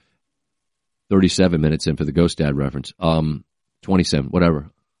 Bingo. 37 minutes in for the Ghost Dad reference. 27, whatever.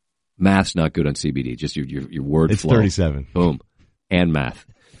 Math's not good on CBD. Just your word it's flow. 37. Boom, and math.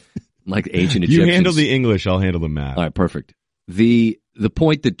 Like ancient Egyptians. You handle the English, I'll handle the math. All right, perfect. The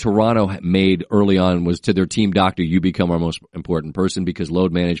point that Toronto made early on was to their team doctor, you become our most important person because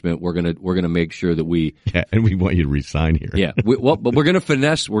load management, we're gonna make sure that we and we want you to resign here. Yeah. But we're gonna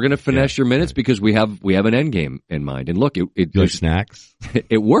finesse your minutes because we have an end game in mind. And look, it like snacks.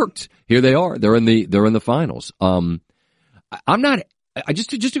 It worked. Here they are. They're in the finals. I'm not just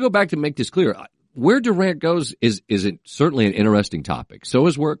to go back to make this clear. where Durant goes is certainly an interesting topic. So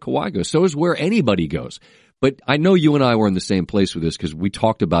is where Kawhi goes. So is where anybody goes. But I know you and I were in the same place with this because we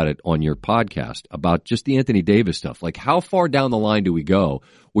talked about it on your podcast about just the Anthony Davis stuff. Like, how far down the line do we go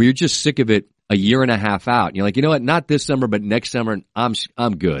where you're just sick of it a year and a half out? And you're like, you know what? Not this summer, but next summer,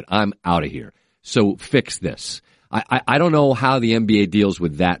 I'm good. I'm out of here. So fix this. I don't know how the NBA deals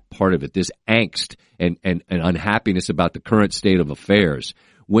with that part of it, this angst and unhappiness about the current state of affairs,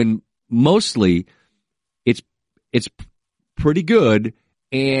 when mostly it's pretty good.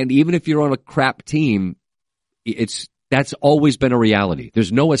 And even if you're on a crap team, that's always been a reality.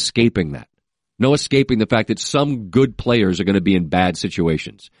 There's no escaping that. No escaping the fact that some good players are going to be in bad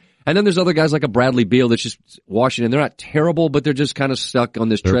situations. And then there's other guys like a Bradley Beal that's just Washington. They're not terrible, but they're just kind of stuck on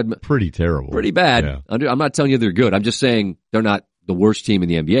this treadmill. Pretty terrible. Pretty bad. Yeah. I'm not telling you they're good. I'm just saying they're not the worst team in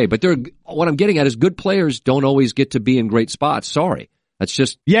the NBA. But what I'm getting at is good players don't always get to be in great spots. Sorry. That's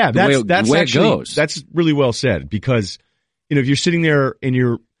just the way it goes. That's really well said, because, if you're sitting there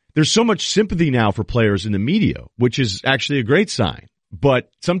and there's so much sympathy now for players in the media, which is actually a great sign. But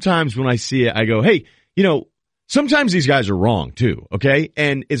sometimes when I see it, I go, hey, sometimes these guys are wrong too, okay?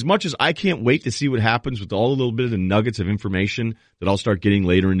 And as much as I can't wait to see what happens with all the little bit of the nuggets of information that I'll start getting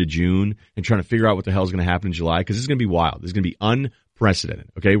later into June and trying to figure out what the hell is going to happen in July, because it's going to be wild. It's going to be unprecedented,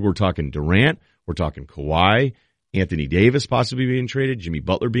 okay? We're talking Durant. We're talking Kawhi, Anthony Davis possibly being traded, Jimmy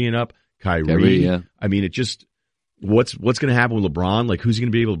Butler being up, Kyrie. Yeah. I mean, it just... What's going to happen with LeBron? Like, who's he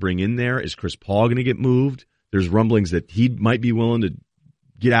going to be able to bring in there? Is Chris Paul going to get moved? There's rumblings that he might be willing to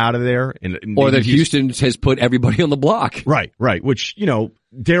get out of there. Or that Houston has put everybody on the block. Right. Which,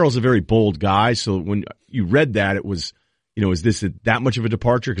 Daryl's a very bold guy. So when you read that, it was, is this that much of a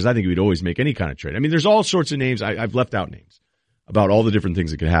departure? Because I think he would always make any kind of trade. I mean, there's all sorts of names. I've left out names about all the different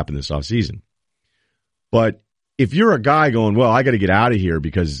things that could happen this offseason. But if you're a guy going, well, I got to get out of here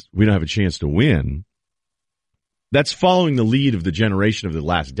because we don't have a chance to win, that's following the lead of the generation of the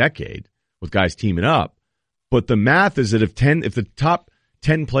last decade with guys teaming up. But the math is that if the top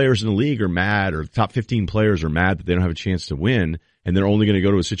 10 players in the league are mad, or the top 15 players are mad that they don't have a chance to win, and they're only going to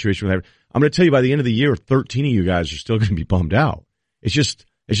go to a situation where I'm going to tell you, by the end of the year, 13 of you guys are still going to be bummed out. It's just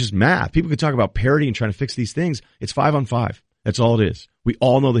math. People can talk about parity and trying to fix these things. It's 5-on-5. That's all it is. We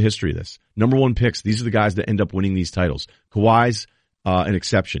all know the history of this. Number one picks, these are the guys that end up winning these titles. Kawhi's an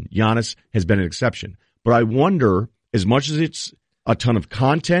exception. Giannis has been an exception. But I wonder, as much as it's a ton of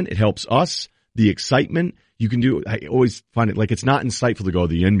content, it helps us, the excitement you can do. I always find it like it's not insightful to go,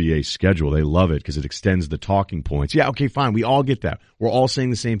 the NBA schedule. They love it because it extends the talking points. Yeah, okay, fine. We all get that. We're all saying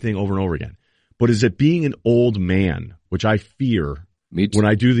the same thing over and over again. But is it being an old man, which I fear when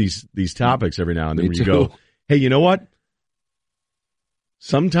I do these topics every now and then, where you go, hey, you know what?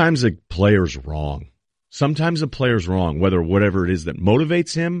 Sometimes a player's wrong. Whatever it is that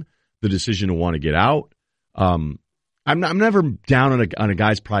motivates him, the decision to want to get out. I'm never down on a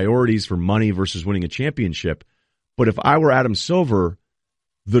guy's priorities for money versus winning a championship. But if I were Adam Silver,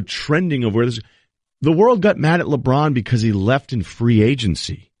 the trending of the world got mad at LeBron because he left in free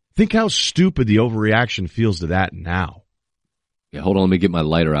agency. Think how stupid the overreaction feels to that now. Yeah, hold on, let me get my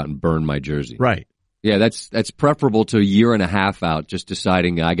lighter out and burn my jersey. Right. Yeah, that's preferable to a year and a half out, just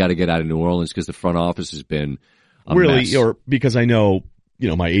deciding I got to get out of New Orleans because the front office has been a mess. Or because I know,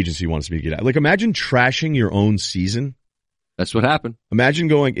 my agency wants me to get out. Like, imagine trashing your own season. That's what happened. Imagine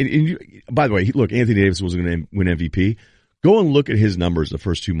going, by the way, look, Anthony Davis wasn't going to win MVP. Go and look at his numbers the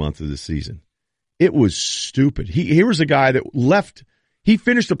first 2 months of the season. It was stupid. Here was a guy that left. He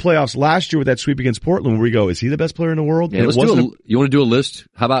finished the playoffs last year with that sweep against Portland where we go, is he the best player in the world? Yeah, you want to do a list?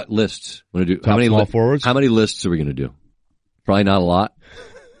 How about lists? Want to do how many small forwards? How many lists are we going to do? Probably not a lot.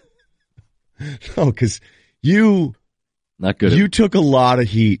 No, because you took a lot of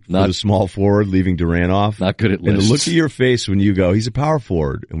heat for the small forward, leaving Durant off. Not good at lists. And the look at your face when you go, he's a power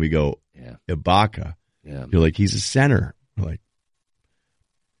forward, and we go, Ibaka. Yeah. You're like, he's a center. We're like,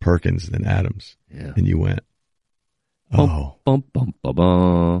 Perkins, then Adams. Yeah. And you went, bum, bum, bum,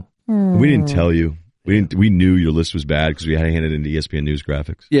 bum. We didn't tell you. We knew your list was bad because we had to hand it into ESPN News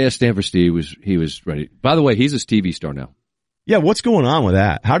graphics. Yeah, Stanford Steve was ready. By the way, he's a TV star now. Yeah, what's going on with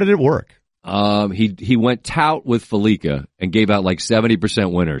that? How did it work? He went tout with Felica and gave out like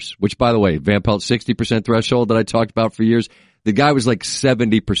 70% winners, which, by the way, Van Pelt's 60% threshold that I talked about for years, the guy was like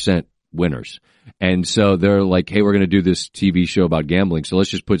 70% winners. And so they're like, hey, we're going to do this TV show about gambling, so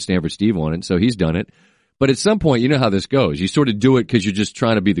let's just put Stanford Steve on it. And so he's done it. But at some point, you know how this goes. You sort of do it because you're just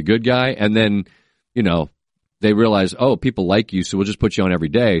trying to be the good guy, and then, they realize, oh, people like you, so we'll just put you on every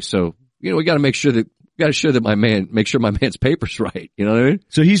day. So, we got to make sure that make sure my man's paper's right. You know what I mean?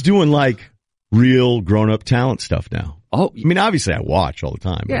 So he's doing like real grown-up talent stuff now. Oh, I mean, obviously I watch all the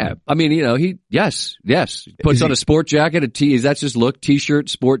time. yeah. Right? I mean, yes. Puts on a sport jacket, that's his look, t-shirt,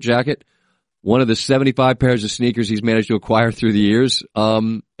 sport jacket. One of the 75 pairs of sneakers he's managed to acquire through the years,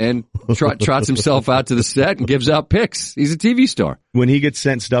 and trots himself out to the set and gives out pics. He's a TV star. When he gets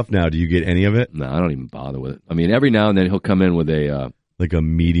sent stuff now, do you get any of it? No, I don't even bother with it. I mean, every now and then he'll come in with like a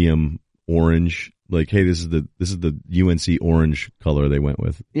medium orange. Like, hey, this is the UNC orange color they went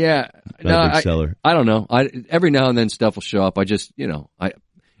with. Yeah. Not a big seller. I don't know. Every now and then stuff will show up. I just,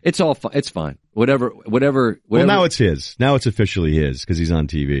 it's all fine. It's fine. Whatever. Well, now it's his. Now it's officially his because he's on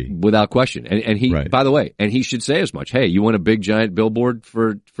TV. Without question. And he, right. By the way, and he should say as much. Hey, you want a big giant billboard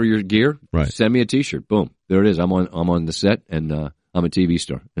for your gear? Right. Send me a t-shirt. Boom. There it is. I'm on the set and, I'm a TV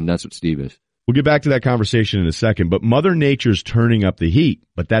star. And that's what Steve is. We'll get back to that conversation in a second, but Mother Nature's turning up the heat,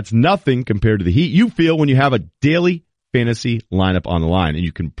 but that's nothing compared to the heat you feel when you have a daily fantasy lineup on the line, and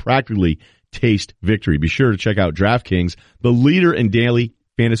you can practically taste victory. Be sure to check out DraftKings, the leader in daily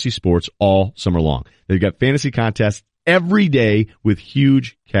fantasy sports all summer long. They've got fantasy contests every day with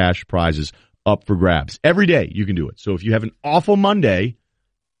huge cash prizes up for grabs. Every day you can do it. So if you have an awful Monday,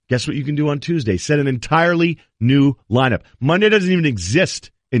 guess what you can do on Tuesday? Set an entirely new lineup. Monday doesn't even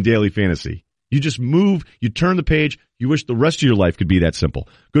exist in daily fantasy. You just move, you turn the page, you wish the rest of your life could be that simple.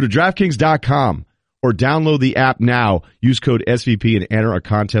 Go to DraftKings.com or download the app now. Use code SVP and enter a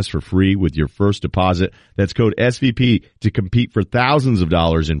contest for free with your first deposit. That's code SVP to compete for thousands of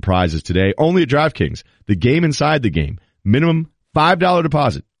dollars in prizes today. Only at DraftKings, the game inside the game. Minimum $5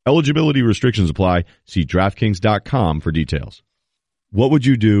 deposit. Eligibility restrictions apply. See DraftKings.com for details. What would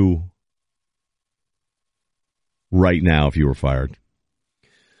you do right now if you were fired?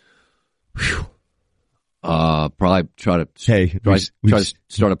 Whew. Probably try to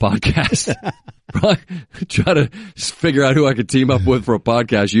start a podcast. Probably try to figure out who I could team up with for a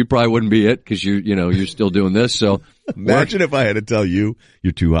podcast. You probably wouldn't be it because you're still doing this. So imagine if I had to tell you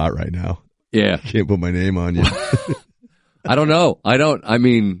you're too hot right now. Yeah, can't put my name on you. I don't know. I don't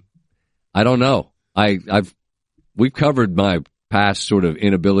know. We've covered my past sort of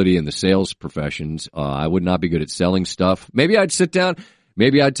inability in the sales professions. I would not be good at selling stuff. Maybe I'd sit down.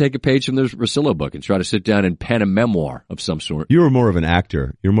 Maybe I'd take a page from the Rosillo book and try to sit down and pen a memoir of some sort. You were more of an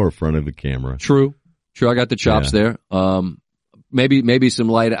actor. You're more in front of the camera. True. I got the chops there. Maybe some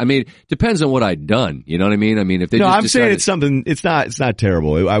light. I mean, depends on what I'd done. You know what I mean? I mean, if they I'm saying it's something. It's not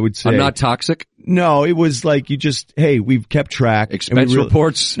terrible. I would say I'm not toxic. No, it was like hey, we've kept track. Expense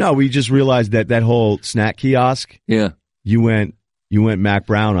reports. No, we just realized that whole snack kiosk. Yeah. You went Mac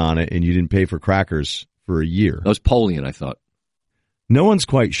Brown on it, and you didn't pay for crackers for a year. That was Polian, I thought. No one's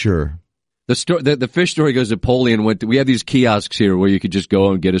quite sure. The fish story goes that Polian we have these kiosks here where you could just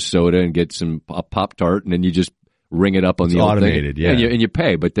go and get a soda and get some Pop-Tart, and then you just ring it up on the automated, thing. yeah. And you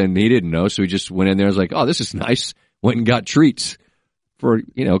pay, but then he didn't know, so he just went in there and was like, oh, this is nice. Went and got treats for,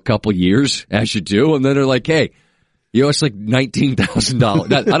 a couple years, as you do, and then they're like, hey, you owe us like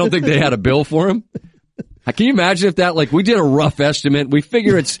 $19,000. I don't think they had a bill for him. Can you imagine if that, we did a rough estimate, we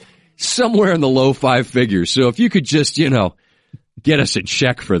figure it's somewhere in the low five figures, so if you could just, get us a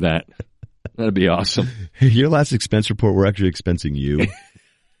check for that. That'd be awesome. Your last expense report, we're actually expensing you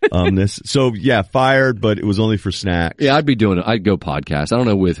on this. So, yeah, fired, but it was only for snacks. Yeah, I'd be doing it. I'd go podcast. I don't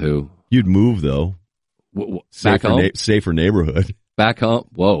know with who. You'd move, though. Back home? Safer neighborhood. Back home?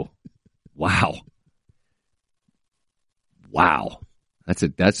 Whoa. Wow. That's I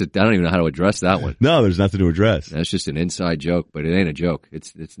don't even know how to address that one. No, there's nothing to address. That's just an inside joke, but it ain't a joke.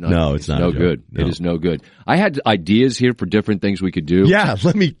 It's not. No, it's not no good. No. It is no good. I had ideas here for different things we could do. Yeah,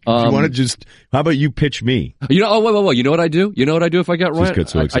 do you want to how about you pitch me? Wait. You know what I do? You know what I do if I got Ryen? Just get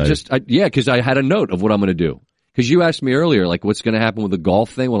so excited. Because I had a note of what I'm going to do. Because you asked me earlier, what's going to happen with the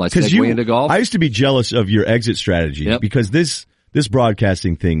golf thing when I segue into golf? I used to be jealous of your exit strategy because this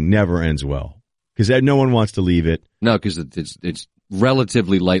broadcasting thing never ends well. Because no one wants to leave it. No, because it's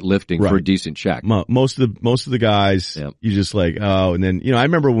relatively light lifting for a decent check. Most of the guys, you just and then, I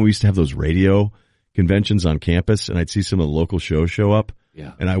remember when we used to have those radio conventions on campus and I'd see some of the local shows show up.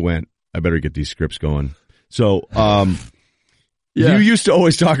 Yeah. And I went, I better get these scripts going. So, you used to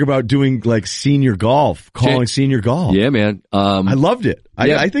always talk about doing senior golf, calling senior golf. Yeah, man. I loved it.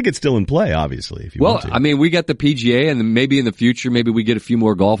 I think it's still in play, obviously, if you want to. I mean, we got the PGA, and then maybe in the future, maybe we get a few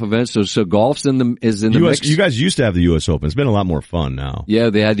more golf events. So golf's in the mix. You guys used to have the U.S. Open. It's been a lot more fun now. Yeah,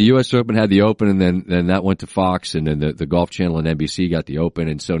 they had the U.S. Open, had the Open, and then that went to Fox, and then the Golf Channel and NBC got the Open,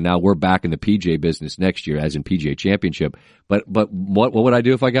 and so now we're back in the PGA business next year, as in PGA Championship. But what would I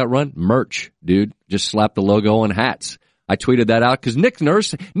do if I got run? Merch, dude. Just slap the logo on hats. I tweeted that out because Nick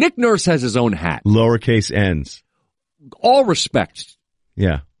Nurse has his own hat. Lowercase N's. All respect.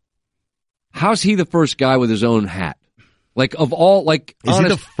 Yeah. How's he the first guy with his own hat? Like, of all, like, Is he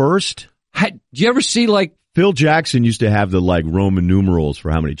the first? Do you ever see, like, Phil Jackson used to have the like Roman numerals for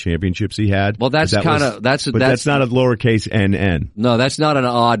how many championships he had. Well, that's kind of that's not a lowercase NN. No, that's not an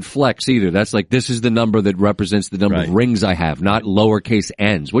odd flex either. That's like this is the number that represents the number of rings I have, not lowercase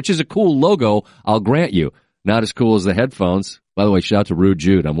n's, which is a cool logo. I'll grant you. Not as cool as the headphones. By the way, shout out to Rude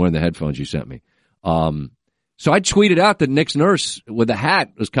Jude. I'm wearing the headphones you sent me. So I tweeted out that Nick's nurse with the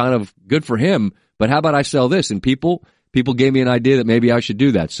hat was kind of good for him. But how about I sell this? And people gave me an idea that maybe I should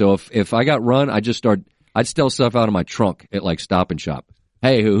do that. So if I got run, I'd steal stuff out of my trunk at like Stop and Shop.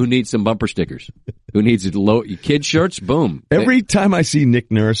 Hey, who needs some bumper stickers? Who needs kid shirts? Boom. Every time I see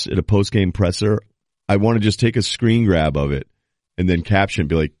Nick Nurse at a post-game presser, I want to just take a screen grab of it and then caption,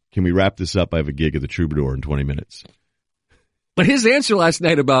 be like, can we wrap this up? I have a gig at the Troubadour in 20 minutes. But his answer last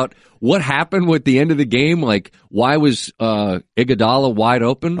night about what happened with the end of the game, like why was Iguodala wide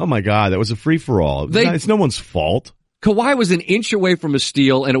open? Oh, my God, that was a free-for-all. It's no one's fault. Kawhi was an inch away from a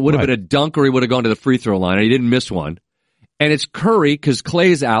steal, and it would have been a dunk, or he would have gone to the free throw line, and he didn't miss one. And it's Curry, because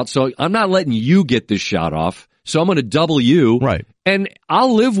Clay's out, so I'm not letting you get this shot off, so I'm going to double you. Right. And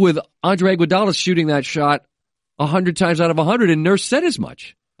I'll live with Andre Iguodala shooting that shot 100 times out of 100, and Nurse said as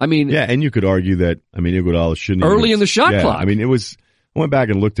much. I mean... Yeah, and you could argue that, Iguodala shouldn't... Early in the shot clock. I mean, I went back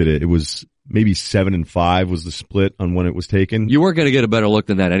and looked at it. It was... Maybe 7-5 was the split on when it was taken. You weren't going to get a better look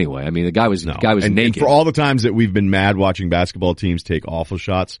than that anyway. I mean, the guy was naked. And for all the times that we've been mad watching basketball teams take awful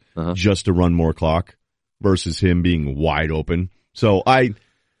shots just to run more clock versus him being wide open. So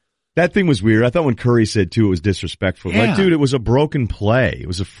that thing was weird. I thought when Curry said too, it was disrespectful. Yeah. Like, dude, it was a broken play. It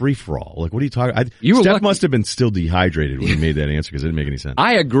was a free for all. Like, what are you talking? Steph must have been still dehydrated when he made that answer because it didn't make any sense.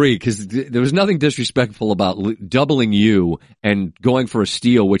 I agree because there was nothing disrespectful about doubling you and going for a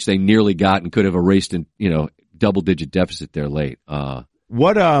steal, which they nearly got and could have erased in double digit deficit there late.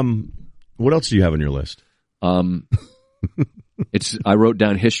 What else do you have on your list? I wrote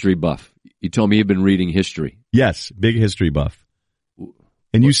down history buff. You told me you've been reading history. Yes, big history buff.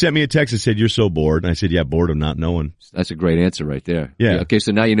 And you sent me a text that said, you're so bored. And I said, yeah, bored of not knowing. That's a great answer right there. Yeah. Okay,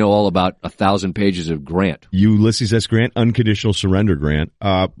 so now you know all about 1,000 pages of Grant. Ulysses S. Grant, unconditional surrender Grant.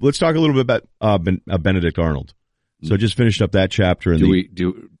 Let's talk a little bit about Benedict Arnold. So I just finished up that chapter. All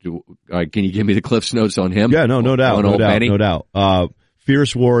right, can you give me the Cliff's Notes on him? Yeah, no doubt.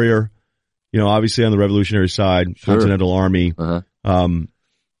 Fierce warrior, obviously on the revolutionary side, Continental Army.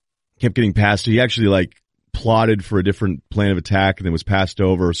 Kept getting passed. He actually plotted for a different plan of attack and then was passed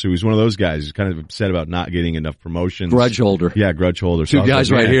over. So he was one of those guys who's kind of upset about not getting enough promotions. Grudge holder. Yeah, grudge holder. Two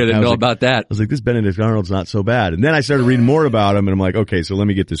guys right here that know about that. I was like, this Benedict Arnold's not so bad. And then I started reading more about him and I'm like, okay, so let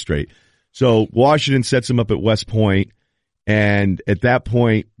me get this straight. So Washington sets him up at West Point. And at that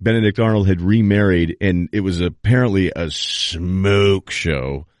point, Benedict Arnold had remarried and it was apparently a smoke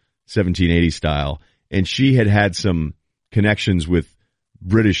show, 1780 style. And she had some connections with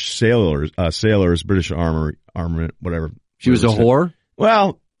British sailors, British armament, whatever. She was a whore?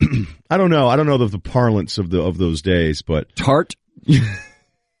 Well, I don't know. I don't know the parlance of those days, but tart.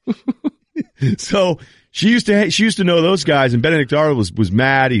 So she used to know those guys, and Benedict Arnold was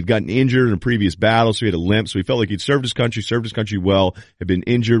mad. He'd gotten injured in a previous battle, so he had a limp. So he felt like he'd served his country well, had been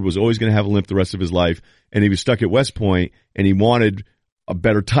injured, was always going to have a limp the rest of his life, and he was stuck at West Point, and he wanted a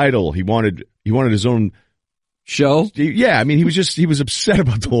better title. He wanted his own show? Yeah, I mean, he was upset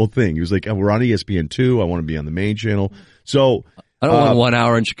about the whole thing. He was like, we're on ESPN2. I want to be on the main channel. So I don't want 1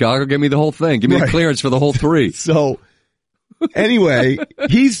 hour in Chicago. Give me the whole thing. Give me a clearance for the whole 3. So anyway,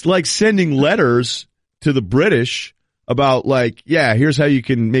 he's sending letters to the British about here's how you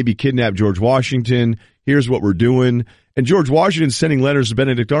can maybe kidnap George Washington. Here's what we're doing. And George Washington's sending letters to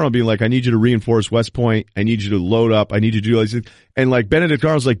Benedict Arnold being like, I need you to reinforce West Point. I need you to load up. I need you to do this. And Benedict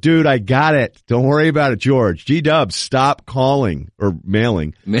Arnold's like, dude, I got it. Don't worry about it, George. G-Dubs, stop calling or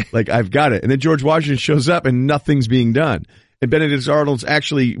mailing. I've got it. And then George Washington shows up and nothing's being done. And Benedict Arnold's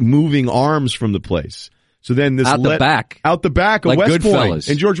actually moving arms from the place. So then this out the back of West Point.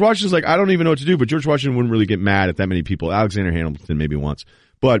 And George Washington's like, I don't even know what to do. But George Washington wouldn't really get mad at that many people. Alexander Hamilton maybe once.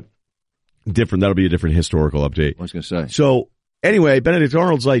 But different. That'll be a different historical update. I was going to say. So anyway, Benedict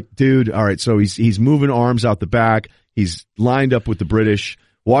Arnold's like, dude, all right. So he's moving arms out the back. He's lined up with the British.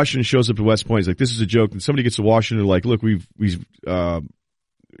 Washington shows up to West Point. He's like, this is a joke. And somebody gets to Washington like, look, we've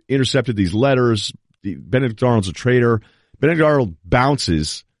intercepted these letters. Benedict Arnold's a traitor. Benedict Arnold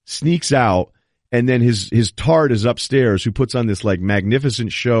bounces, sneaks out, and then his tart is upstairs, who puts on this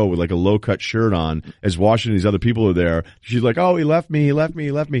magnificent show with a low cut shirt on as Washington and these other people are there. She's like, oh, he left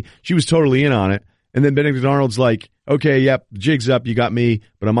me. She was totally in on it. And then Benedict Arnold's like, okay, yep, jig's up, you got me,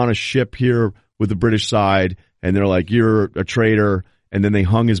 but I'm on a ship here with the British side, and they're like, you're a traitor. and then they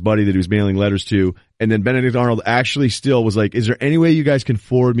hung his buddy that he was mailing letters to, and then Benedict Arnold actually still was like, is there any way you guys can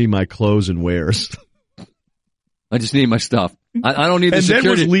forward me my clothes and wares? I just need my stuff. I don't need the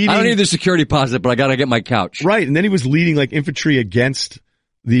security. I don't need the security deposit, but I got to get my couch. Right, and then he was leading like infantry against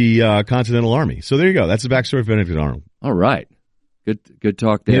the Continental Army. So there you go. That's the backstory of Benedict Arnold. All right, good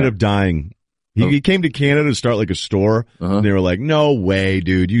talk there. He ended up dying. He came to Canada to start like a store. And they were like, "No way,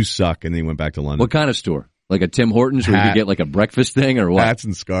 dude, you suck." And then he went back to London. What kind of store? Like a Tim Hortons where you could get like a breakfast thing or what? Hats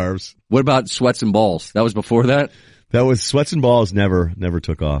and scarves. What about Sweats and Balls? That was before that? That was Sweats and Balls never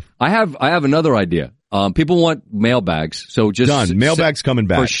took off. I have another idea. People want mailbags, so just done. Mailbags coming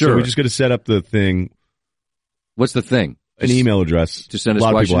back for sure. So we're just going to set up the thing. What's the thing? An email address. To send us a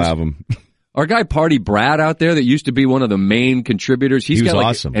lot questions. of people have them. Our guy Party Brad out there that used to be one of the main contributors. He was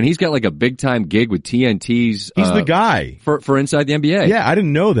awesome, and he's got like a big time gig with TNT's. He's the guy for Inside the NBA. Yeah, I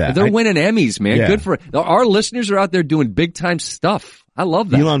didn't know that. They're winning Emmys, man. Yeah. Good for our listeners are out there doing big time stuff. I love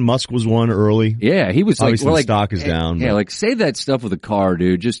that. Elon Musk was one early. Yeah, he was obviously like, the stock is down. Yeah, like save that stuff with a car,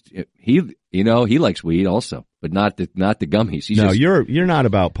 dude. Just he likes weed also, but not the gummies. You're not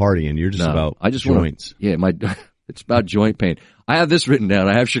about partying. You're just about joints. It's about joint pain. I have this written down.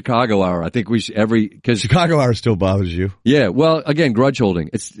 I have Chicago Hour. I think we should because Chicago Hour still bothers you. Yeah. Well, again, grudge holding.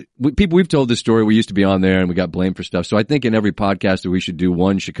 We've told this story. We used to be on there and we got blamed for stuff. So I think in every podcast that we should do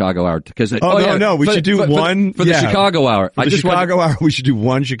one Chicago Hour because we should do one for the Chicago Hour. For the Chicago Hour, we should do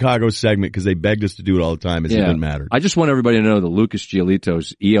one Chicago segment because they begged us to do it all the time. It didn't matter. I just want everybody to know that Lucas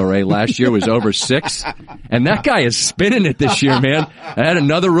Giolito's ERA last year was over 6, and that guy is spinning it this year, man. I had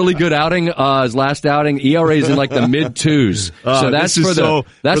another really good outing. His last outing, ERA is in like the mid 2s. So that's for the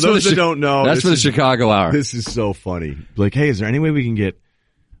for those that don't know. That's for the Chicago Hour. This is so funny. Like, hey, is there any way we can get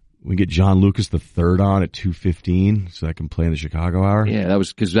John Lucas III on at 2:15 so I can play in the Chicago Hour? Yeah, that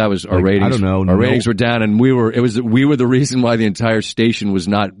was our ratings. I don't know. Our ratings were down, and we were the reason why the entire station was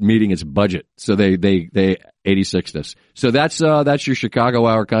not meeting its budget. So they 86'd us. So that's your Chicago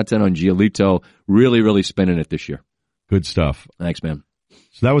Hour content on Giolito. Really, really spinning it this year. Good stuff. Thanks, man.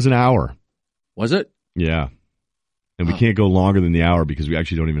 So that was an hour. Was it? Yeah. And we can't go longer than the hour because we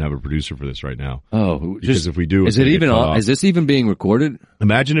actually don't even have a producer for this right now. Oh, because if we do, is this even being recorded?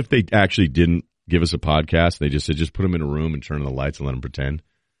 Imagine if they actually didn't give us a podcast. They just said, just put them in a room and turn on the lights and let them pretend.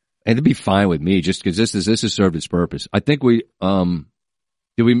 And it'd be fine with me just because this has served its purpose. I think we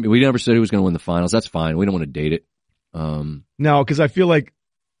never said who was going to win the finals. That's fine. We don't want to date it. No, because I feel like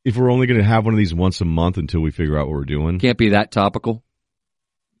if we're only going to have one of these once a month until we figure out what we're doing. Can't be that topical.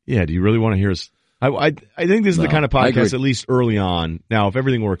 Yeah. Do you really want to hear us? I think this is the kind of podcast, at least early on. Now, if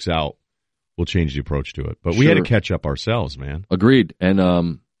everything works out, we'll change the approach to it. But we had to catch up ourselves, man. Agreed. And I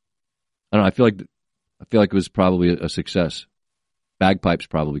don't know. I feel like it was probably a success. Bagpipes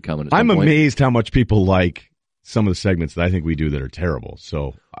probably coming. At some point. Amazed how much people like some of the segments that I think we do that are terrible.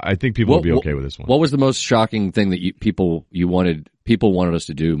 So I think people will be okay with this one. What was the most shocking thing that people wanted us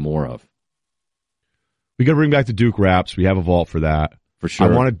to do more of? We got to bring back the Duke Raps. We have a vault for that. For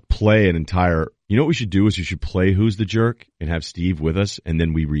sure. I want to play an entire. You know what we should do is you should play Who's the Jerk and have Steve with us, and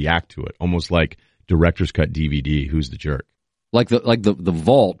then we react to it, almost like director's cut DVD. Who's the Jerk? Like the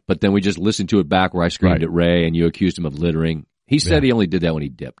vault, but then we just listened to it back where I screamed at Ray and you accused him of littering. He said he only did that when he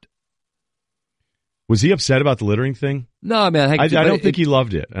dipped. Was he upset about the littering thing? No, man. I don't think he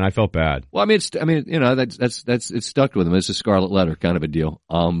loved it, and I felt bad. Well, that's it's stuck with him. It's a scarlet letter kind of a deal.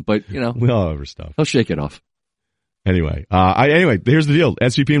 But we all have our stuff. He'll shake it off. Anyway, here's the deal.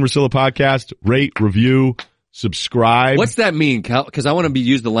 SVP and Russillo podcast. Rate, review, subscribe. What's that mean, Cal? Because I want to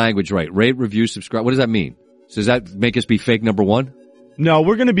use the language right. Rate, review, subscribe. What does that mean? So does that make us be fake number one? No,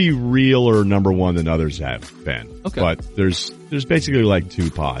 we're going to be realer number one than others have been. Okay. But there's basically like 2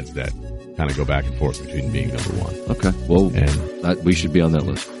 pods that kind of go back and forth between being number one. Okay. Well, and we should be on that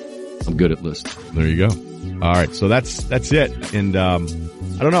list. I'm good at lists. There you go. All right. So that's it. And I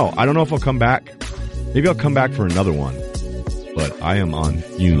don't know. I don't know if I'll come back. Maybe I'll come back for another one, but I am on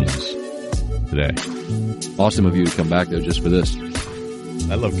fumes today. Awesome of you to come back though, just for this.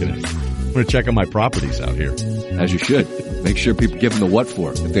 I love Connecticut. I'm going to check on my properties out here. As you should. Make sure people give them the what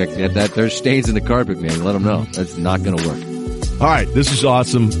for. If there's stains in the carpet, man, let them know. That's not going to work. All right. This is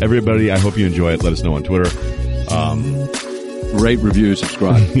awesome. Everybody, I hope you enjoy it. Let us know on Twitter. Rate, review,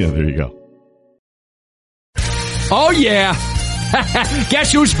 subscribe. Yeah, there you go. Oh, yeah.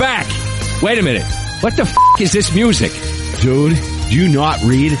 Guess who's back? Wait a minute. What the is this music? Dude, do you not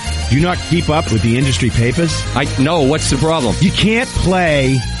read? Do you not keep up with the industry papers? No, what's the problem? You can't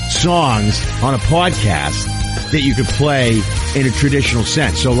play songs on a podcast that you could play in a traditional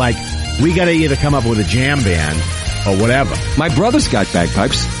sense. So, like, we got to either come up with a jam band or whatever. My brother's got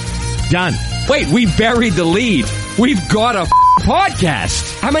bagpipes. Done. Wait, we buried the lead. We've got a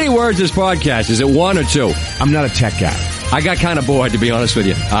podcast. How many words is podcast? Is it 1 or 2? I'm not a tech guy. I got kind of bored, to be honest with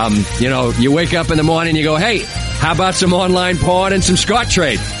you. You wake up in the morning, you go, hey, how about some online porn and some Scott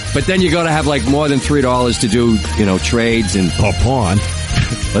trade? But then you got to have like more than $3 to do, trades and porn.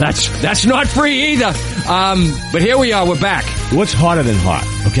 Well, that's not free either. But here we are. We're back. What's hotter than hot?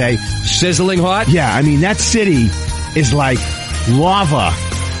 Okay, sizzling hot. Yeah, I mean that city is like lava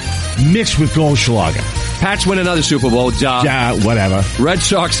mixed with Goldschlager. Pats win another Super Bowl. Duh. Yeah, whatever. Red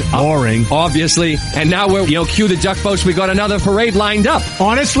Sox. Boring. Obviously. And now we're, cue the duck boats. We got another parade lined up.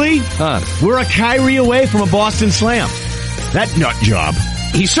 Honestly, we're a Kyrie away from a Boston Slam. That nut job.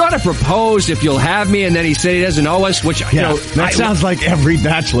 He sort of proposed, if you'll have me, and then he said he doesn't know us, which, that sounds like every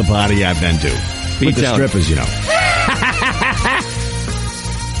bachelor party I've been to. With the strippers,